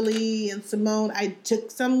 Egypt, Lily, and Simone. I took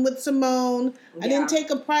some with Simone. I didn't take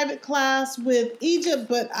a private class with Egypt,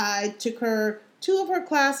 but I took two of her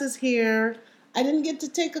classes here. I didn't get to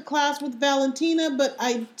take a class with Valentina, but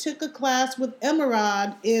I took a class with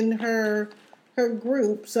Emerald in her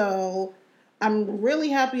group. So I'm really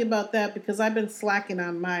happy about that because I've been slacking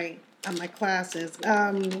on my classes.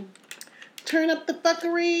 Turn up the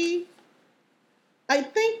fuckery. I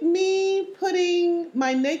think me putting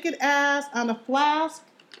my naked ass on a flask.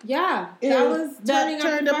 Yeah, that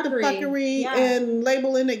turned up the fuckery and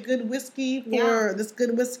labeling it good whiskey for this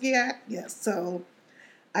good whiskey act. Yes, so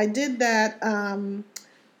I did that.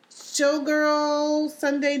 Showgirl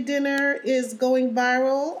Sunday dinner is going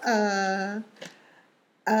viral.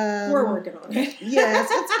 We're working on it. Yes,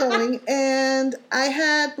 it's going. And I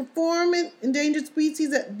had performed in Endangered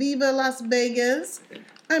Species at Viva Las Vegas.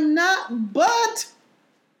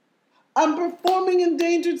 I'm performing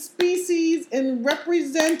Endangered Species and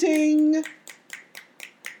representing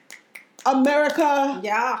America.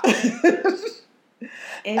 Yeah. As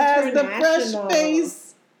the Fresh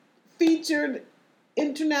Face featured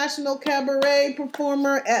international cabaret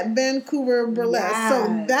performer at Vancouver Burlesque. Yes.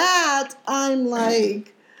 So that I'm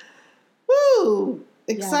like, woo,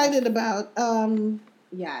 excited about.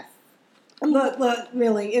 Yes. Look,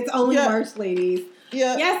 really, it's only March, ladies.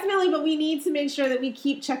 Yeah. Yes, Millie, but we need to make sure that we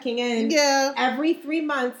keep checking in. Yeah. Every 3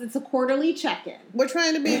 months, it's a quarterly check-in. We're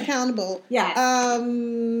trying to be accountable. Yes.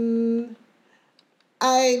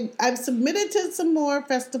 I've submitted to some more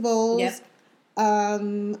festivals. Yep.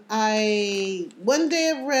 One day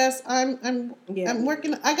of rest. I'm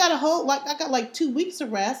working. I got like 2 weeks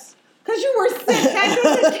of rest. Cause you were sick. That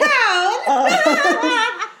doesn't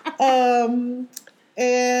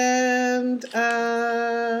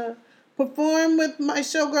count. Perform with my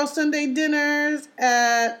Showgirl Sunday dinners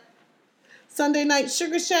at Sunday Night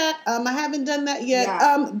Sugar Shack. I haven't done that yet.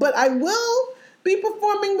 Yeah. But I will be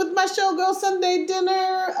performing with my Showgirl Sunday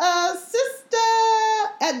dinner sister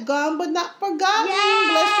at Gone But Not Forgotten. Yay!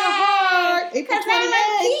 Bless your heart. April 28th. I'm a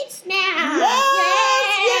peach now.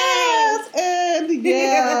 Yes. And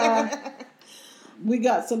we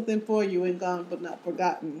got something for you in Gone But Not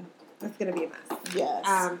Forgotten. That's gonna be a mess. Yes.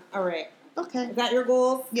 All right. Okay. Is that your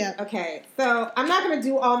goals? Yeah. Okay. So I'm not going to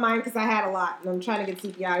do all mine because I had a lot. And I'm trying to get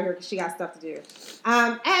CP out of here because she got stuff to do.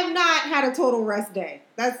 I have not had a total rest day.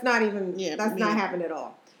 That's not even, that's not happened at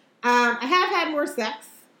all. I have had more sex.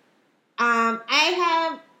 I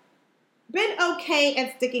have been okay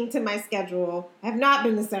at sticking to my schedule. I have not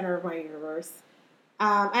been the center of my universe.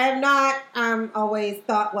 I have not always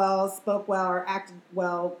thought well, spoke well, or acted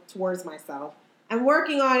well towards myself. I'm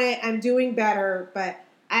working on it. I'm doing better, but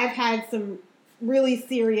I've had some really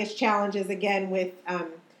serious challenges again with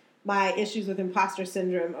my issues with imposter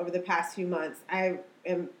syndrome over the past few months. I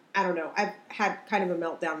don't know. I've had kind of a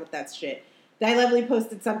meltdown with that shit. Di Lovely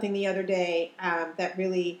posted something the other day that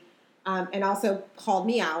really, and also called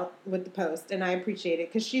me out with the post, and I appreciate it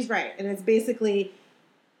because she's right. And it's basically,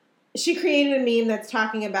 she created a meme that's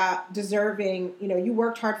talking about deserving, you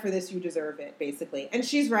worked hard for this, you deserve it, basically. And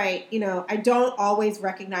she's right. I don't always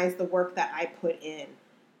recognize the work that I put in.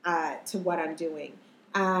 To what I'm doing.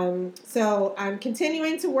 So I'm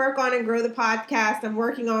continuing to work on and grow the podcast. I'm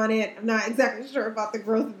working on it. I'm not exactly sure about the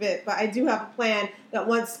growth of it, but I do have a plan that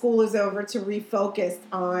once school is over to refocus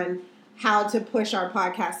on how to push our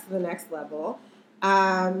podcast to the next level.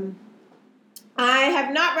 I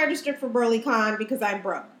have not registered for BurlyCon because I'm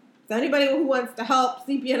broke. So anybody who wants to help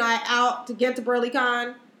CP and I out to get to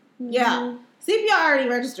BurleyCon, yeah. CP already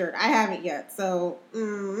registered. I haven't yet, so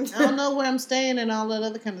I don't know where I'm staying and all that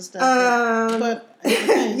other kind of stuff. But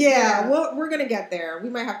yeah, we're gonna get there. We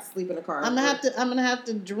might have to sleep in a car. I'm gonna have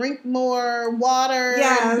to drink more water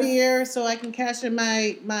and beer so I can cash in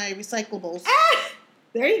my recyclables.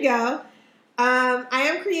 There you go. I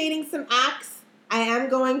am creating some acts. I am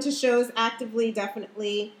going to shows actively,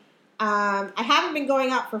 definitely. I haven't been going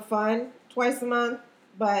out for fun twice a month,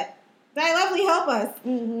 but Thy Lovely help us.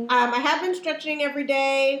 Mm-hmm. I have been stretching every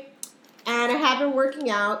day, and I have been working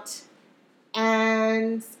out,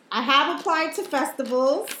 and I have applied to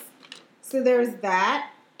festivals, so there's that,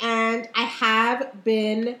 and I have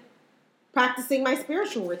been practicing my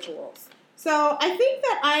spiritual rituals. So I think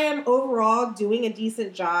that I am overall doing a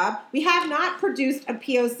decent job. We have not produced a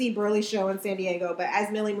POC Burley show in San Diego, but as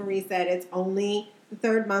Millie Marie said, it's only the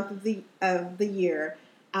third month of the year.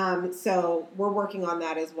 So we're working on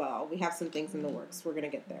that as well. We have some things in the works. We're going to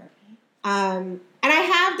get there. And I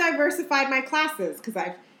have diversified my classes because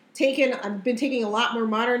I've been taking a lot more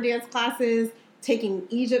modern dance classes, taking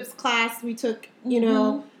Egypt's class we took, So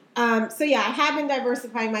yeah, I have been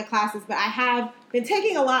diversifying my classes, but I have been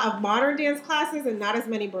taking a lot of modern dance classes and not as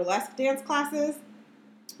many burlesque dance classes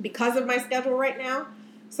because of my schedule right now.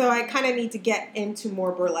 So I kind of need to get into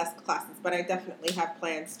more burlesque classes, but I definitely have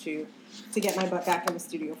plans to get my butt back in the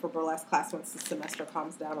studio for burlesque class once the semester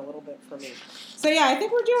calms down a little bit for me. So yeah, I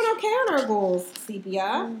think we're doing okay on our goals,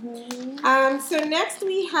 Sepia. Mm-hmm. So next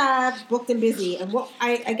we have Booked and Busy, and what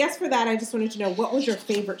I guess for that I just wanted to know, what was your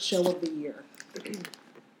favorite show of the year?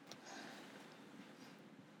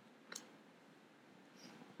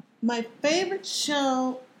 My favorite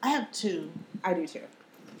show, I have two. I do too.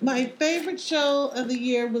 My favorite show of the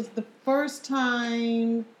year was the first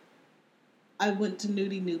time I went to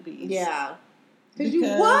Nudie Newbies. Yeah. Because you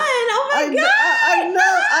won! Oh my God! I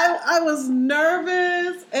know. I was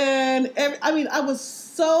nervous, and I was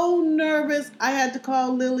so nervous. I had to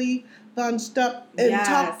call Lily Von Stupp and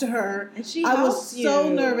talk to her. And she I was so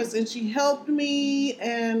nervous, and she helped me,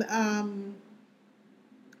 and I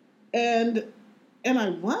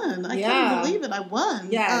won. I couldn't believe it. I won.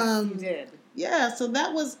 Yes, you did. Yeah, so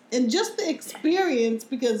that was, and just the experience,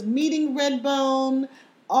 because meeting Redbone,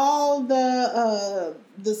 all the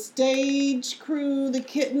stage crew, the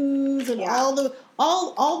kittens, and all the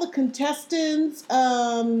contestants,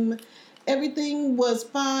 everything was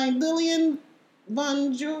fine. Lillian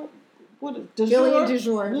DeJour. Lillian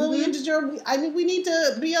DeJour. Lillian DeJour. I mean, we need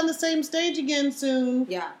to be on the same stage again soon.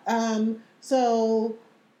 Yeah. So,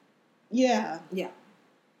 yeah. Yeah.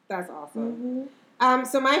 That's awesome. Mm-hmm.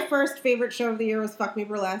 So my first favorite show of the year was Fuck Me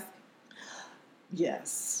Burlesque.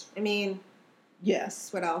 Yes. I mean,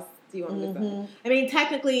 yes. What else do you want me to say? I mean,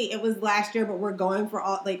 technically it was last year, but we're going for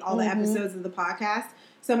all the episodes of the podcast.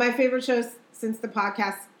 So my favorite shows since the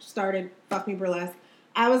podcast started, Fuck Me Burlesque.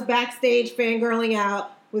 I was backstage fangirling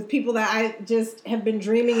out with people that I just have been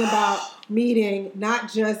dreaming about meeting,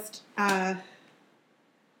 not just,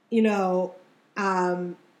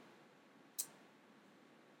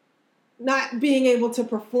 not being able to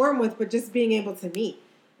perform with, but just being able to meet.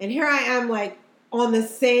 And here I am, like, on the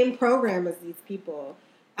same program as these people.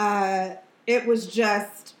 It was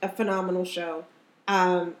just a phenomenal show.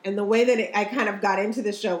 And the way that I kind of got into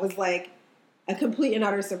the show was, like, a complete and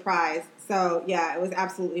utter surprise. So, yeah, it was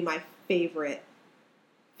absolutely my favorite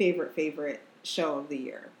show of the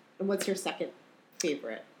year. And what's your second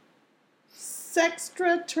favorite?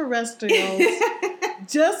 Sextraterrestrials.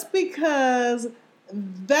 Just because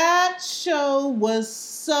that show was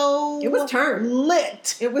so... It was turned.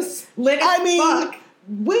 Lit. It was lit as fuck.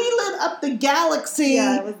 We lit up the galaxy.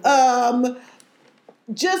 Yeah, it was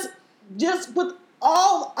just with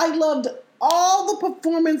all... I loved all the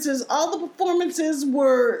performances. All the performances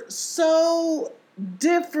were so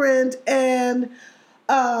different, and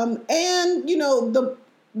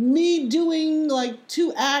me doing like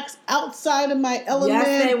 2 acts outside of my element.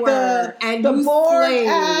 Yes, they were. And the board slayed.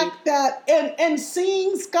 act and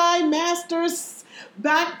seeing Sky Masters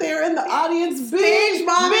back there in the audience, stage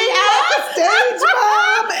mom, being like a stage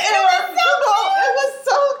mom, it was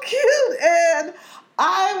so cute, and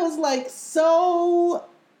I was like so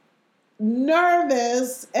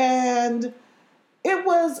nervous, and it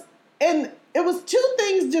was 2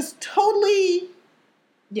 things just totally.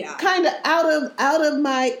 Yeah, kind of out of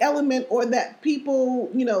my element, or that people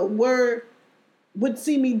would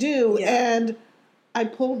see me do, and I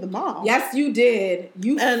pulled them off. Yes, you did.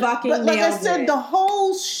 You fucking nailed it. But like I said, the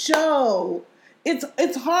whole show,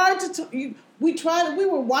 it's hard to. We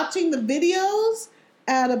were watching the videos,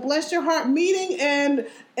 at a Bless Your Heart meeting, and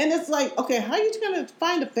it's like, okay, how are you going to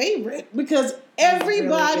find a favorite? Because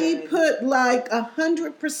everybody really put like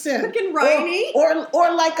 100%. Freaking Rhiney.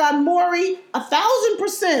 Or like on Maury,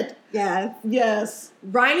 1,000%. Yes. Yes.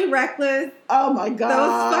 Rhiney Reckless. Oh my God.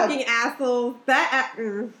 Those fucking assholes.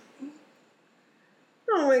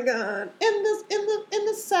 Oh my God. In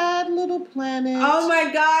the sad little planet. Oh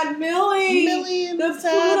my God, Millie. Millie in the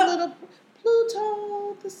sad little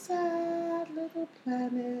Pluto, the sad little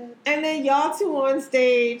planet. And then y'all two on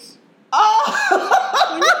stage.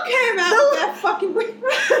 Oh! When you came out with that fucking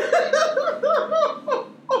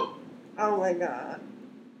oh my God.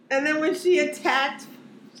 And then when she attacked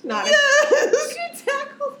she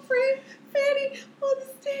attacked Fanny on the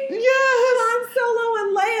stage. Yes. Han Solo and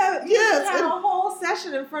Leia had a whole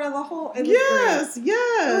session in front of the whole. Yes. It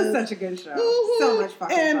was such a good show. Mm-hmm. So much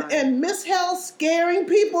fucking fun. And Miss Hell scaring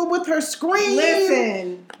people with her scream.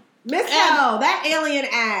 Listen, Miss Hell, that alien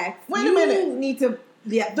act. Wait a minute. You need to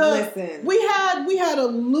listen. We had a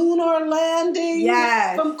lunar landing.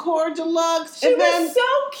 Yes. From Cora Deluxe. She was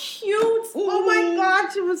so cute. Mm-hmm. Oh my God,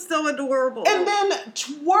 she was so adorable. And then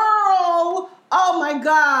Twirl. Oh my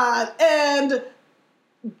God. And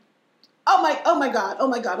oh my God.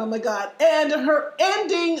 And her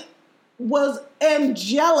ending was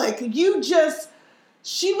angelic.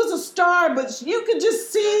 She was a star, but you could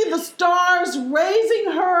just see the stars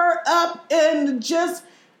raising her up and just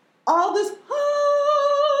all this.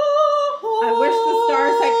 I wish the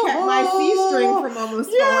stars had kept my C string from almost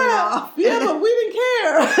falling off. Yeah, but we didn't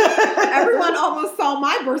care. Everyone almost saw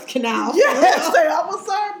my birth canal. Yes, they almost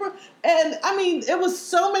saw her. And I mean, it was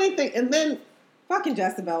so many things. And then fucking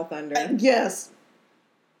Jezebel Thunder. Yes.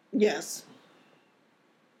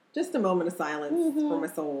 Just a moment of silence for my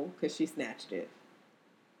soul because she snatched it.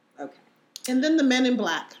 Okay. And then the Men in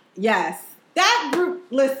Black. Yes. That group,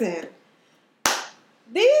 listen.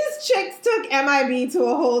 These chicks took MIB to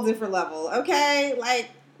a whole different level, okay? Like,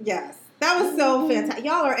 yes. That was so fantastic.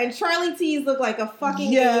 Y'all and Charlie Tease looked like a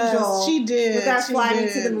fucking angel. She did. With that flying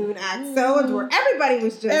to the moon act. So adorable. Everybody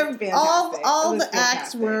was just fantastic. All the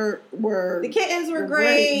acts were the kittens were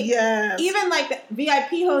great. Yes. Even like the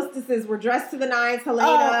VIP hostesses were dressed to the nines.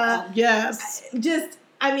 Helena. Oh, yes. Just,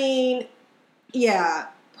 I mean, yeah.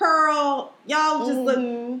 Pearl, y'all just look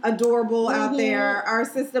adorable out there. Our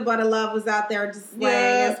sister Butter Love was out there just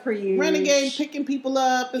slaying as per usual. Renegade picking people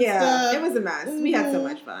up and stuff. It was a mess. We had so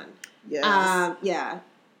much fun. Yes.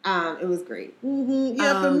 It was great.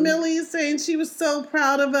 Yeah, but Millie is saying she was so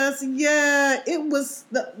proud of us. Yeah, it was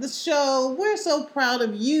the show. We're so proud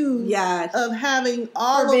of you. Yes. Of having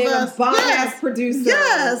all of us. A bomb-ass producer.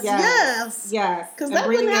 Yes. Because that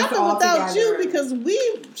wouldn't happen without you because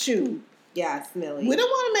we shoot. Yes, Millie. We don't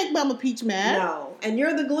want to make Mama Peach mad. No. And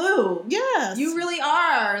you're the glue. Yes. You really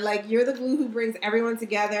are. Like, you're the glue who brings everyone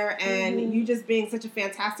together. And you just being such a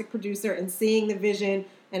fantastic producer and seeing the vision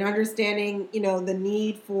and understanding, the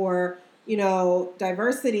need for,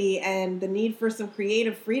 diversity and the need for some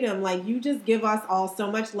creative freedom. Like, you just give us all so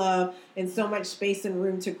much love and so much space and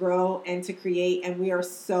room to grow and to create. And we are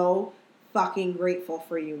so fucking grateful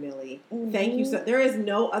for you, Millie. Thank you. So there is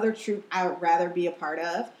no other troupe I would rather be a part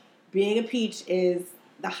of. Being a Peach is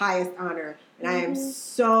the highest honor. And I am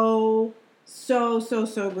so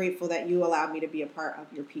grateful that you allowed me to be a part of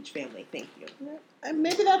your Peach family. Thank you. And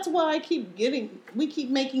maybe that's why we keep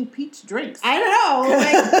making peach drinks. I don't know.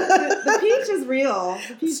 Like, the peach is real.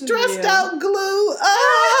 Stressed out glue.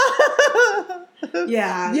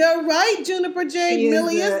 Yeah. You're right, Juniper J.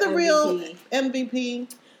 Millie is the real MVP.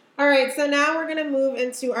 All right, so now we're going to move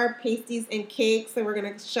into our pasties and cakes. So we're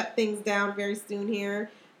going to shut things down very soon here.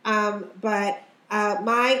 But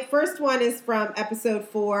my first one is from episode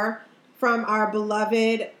 4 from our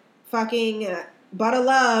beloved fucking Butter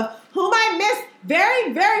Love, whom I miss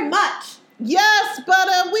very, very much. Yes,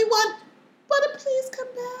 Butter. We want Butter. Please come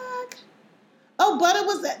back. Oh, Butter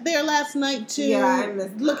was there last night too. Yeah, I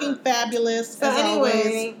missed looking fabulous. So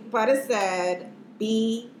anyway, Butter said,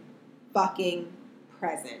 "Be fucking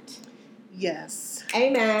present." Yes.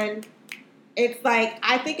 Amen. It's like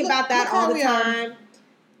I think about that all the time.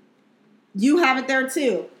 You have it there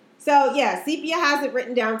too. So yeah, Sepia has it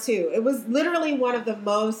written down too. It was literally one of the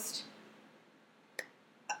most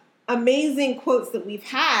amazing quotes that we've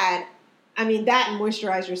had. I mean, that and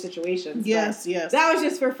moisturize your situations. Yes. That was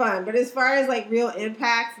just for fun. But as far as like real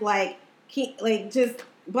impacts, like just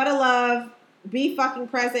Butter Love, be fucking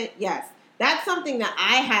present. Yes. That's something that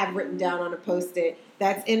I have written down on a Post-it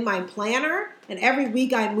that's in my planner. And every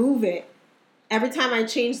week I move it. Every time I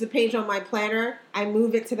change the page on my planner, I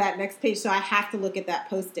move it to that next page. So I have to look at that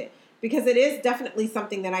Post-it. because it is definitely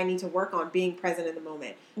something that I need to work on, being present in the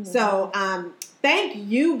moment. Mm-hmm. So thank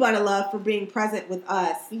you, Butter Love, for being present with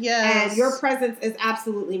us. Yes. And your presence is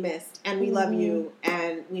absolutely missed. And we love you,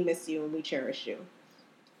 and we miss you, and we cherish you.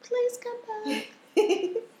 Please come back.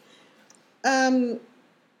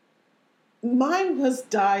 Mine was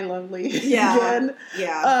Die Lovely. Yeah. Again.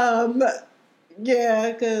 Yeah.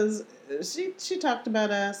 Yeah, because she talked about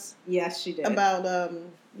us. Yes, she did. About,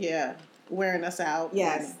 wearing us out.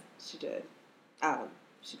 Yes, she did.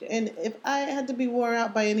 She did. And if I had to be worn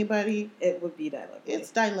out by anybody, it would be Die Lovely. It's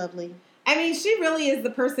Die Lovely. I mean, she really is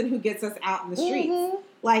the person who gets us out in the streets. Mm-hmm.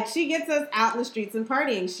 Like, she gets us out in the streets and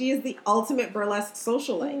partying. She is the ultimate burlesque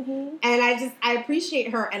socialite. Mm-hmm. And I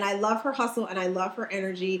appreciate her, and I love her hustle, and I love her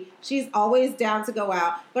energy. She's always down to go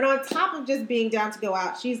out. But on top of just being down to go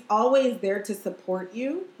out, she's always there to support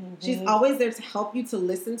you. Mm-hmm. She's always there to help you, to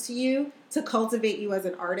listen to you, to cultivate you as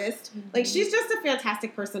an artist. Mm-hmm. Like, she's just a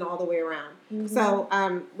fantastic person all the way around. Mm-hmm. So,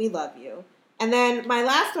 we love you. And then my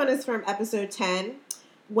last one is from episode 10,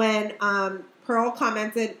 when Pearl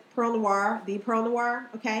commented, Pearl Noir, the Pearl Noir,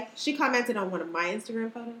 okay? She commented on one of my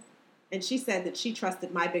Instagram photos, and she said that she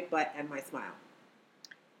trusted my big butt and my smile.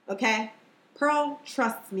 Okay? Pearl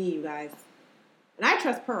trusts me, you guys. And I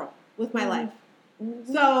trust Pearl with my life.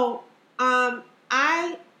 Mm-hmm. So,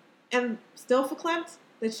 I am still verklempt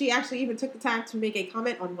that she actually even took the time to make a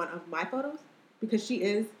comment on one of my photos, because she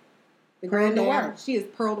is the Grand Noir. She is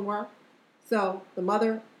Pearl Noir. So, the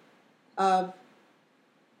mother of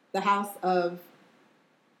the house of...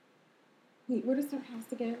 Wait, what is her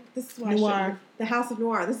house again? This is why Noir. The House of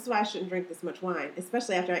Noir. This is why I shouldn't drink this much wine,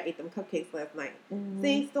 especially after I ate them cupcakes last night. Mm-hmm.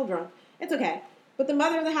 See, still drunk. It's okay. But the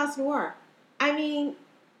mother of the House of Noir. I mean,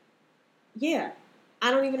 yeah.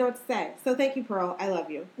 I don't even know what to say. So thank you, Pearl. I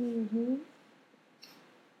love you. Mm-hmm.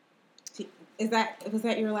 Was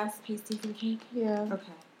that your last pasty from cake? Yeah.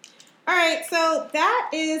 Okay. All right. So that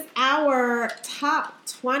is our top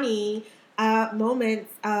 20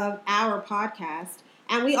 moments of our podcast.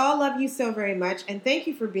 And we all love you so very much. And thank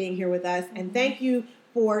you for being here with us. And thank you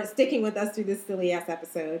for sticking with us through this silly ass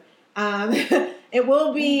episode. It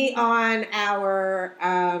will be on our,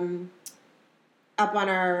 up on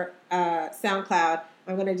our SoundCloud.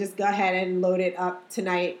 I'm going to just go ahead and load it up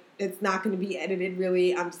tonight. It's not going to be edited,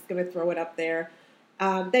 really. I'm just going to throw it up there.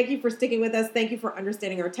 Thank you for sticking with us. Thank you for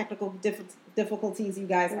understanding our technical difficulties. You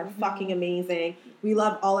guys are fucking amazing. We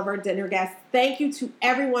love all of our dinner guests. Thank you to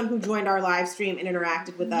everyone who joined our live stream and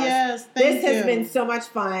interacted with us. Yes, this has been so much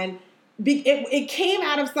fun. It came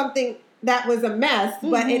out of something that was a mess,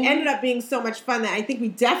 but it ended up being so much fun that I think we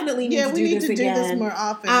definitely need to do this again. Yeah, we need to do this more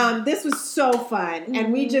often. This was so fun,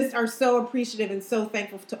 and we just are so appreciative and so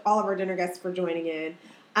thankful to all of our dinner guests for joining in.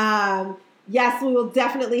 Yes, we will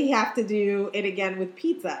definitely have to do it again with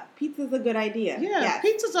pizza. Pizza's a good idea. Yeah, yes.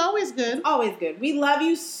 Pizza's always good. It's always good. We love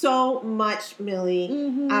you so much, Millie.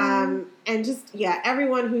 Mm-hmm. And just,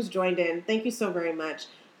 everyone who's joined in, thank you so very much.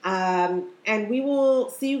 And we will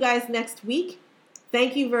see you guys next week.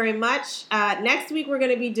 Thank you very much. Next week, we're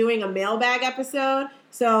going to be doing a mailbag episode.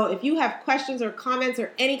 So if you have questions or comments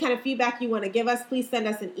or any kind of feedback you want to give us, please send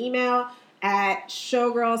us an email at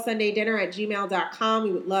showgirlsundaydinner@gmail.com.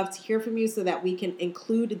 We would love to hear from you so that we can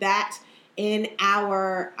include that in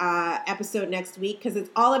our episode next week, because it's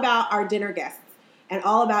all about our dinner guests and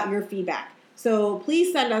all about your feedback. So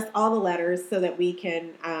please send us all the letters so that we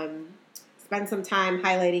can spend some time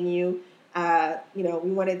highlighting you.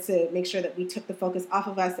 We wanted to make sure that we took the focus off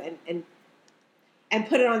of us and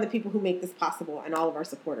put it on the people who make this possible and all of our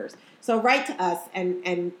supporters. So write to us,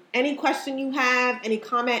 and any question you have, any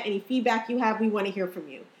comment, any feedback you have, we want to hear from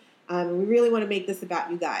you. We really want to make this about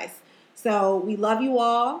you guys. So we love you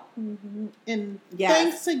all. Mm-hmm. And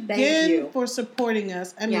thanks again for supporting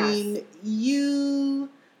us. I mean, you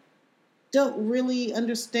don't really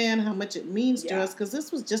understand how much it means to us, because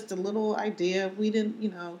this was just a little idea. We didn't,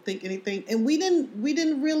 think anything. And we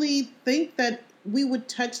didn't really think that we would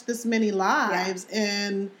touch this many lives,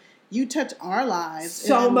 and you touch our lives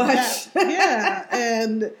so much.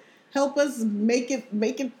 And help us make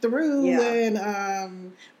it through. Yeah.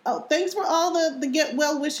 And thanks for all the get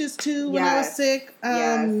well wishes too when I was sick.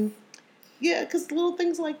 Because little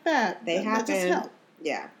things like that they happen. Just help.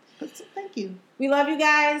 Yeah. But thank you. We love you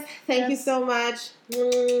guys. Thank you so much.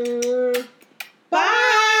 Bye.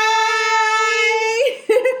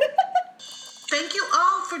 Thank you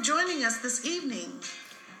all for joining us this evening.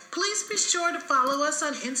 Please be sure to follow us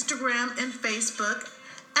on Instagram and Facebook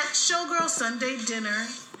at Showgirl Sunday Dinner,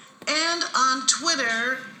 and on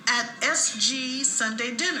Twitter at SG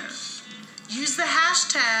Sunday Dinner. Use the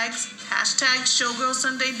hashtags #Showgirl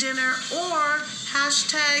Sunday Dinner or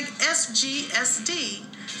 #SGSD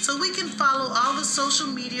so we can follow all the social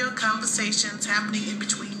media conversations happening in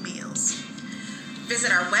between meals.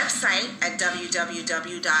 Visit our website at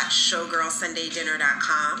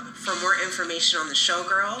www.showgirlsundaydinner.com for more information on the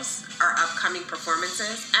Showgirls, our upcoming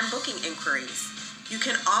performances, and booking inquiries. You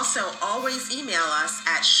can also always email us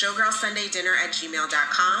at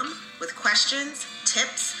showgirlsundaydinner@gmail.com with questions,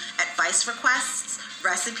 tips, advice requests,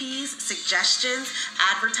 recipes, suggestions,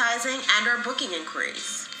 advertising, and our booking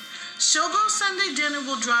inquiries. Showgirl Sunday Dinner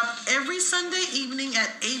will drop every Sunday evening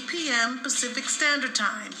at 8 p.m. Pacific Standard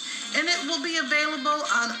Time, and it will be available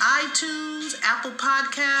on iTunes, Apple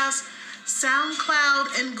Podcasts,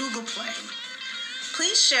 SoundCloud, and Google Play.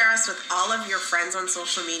 Please share us with all of your friends on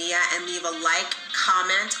social media and leave a like,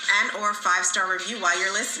 comment, and or 5-star review while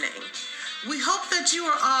you're listening. We hope that you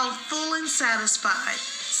are all full and satisfied.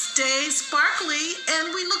 Stay sparkly,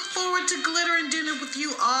 and we look forward to glitter and dinner with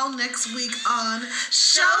you all next week on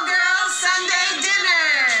Showgirl Sunday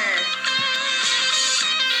Dinner!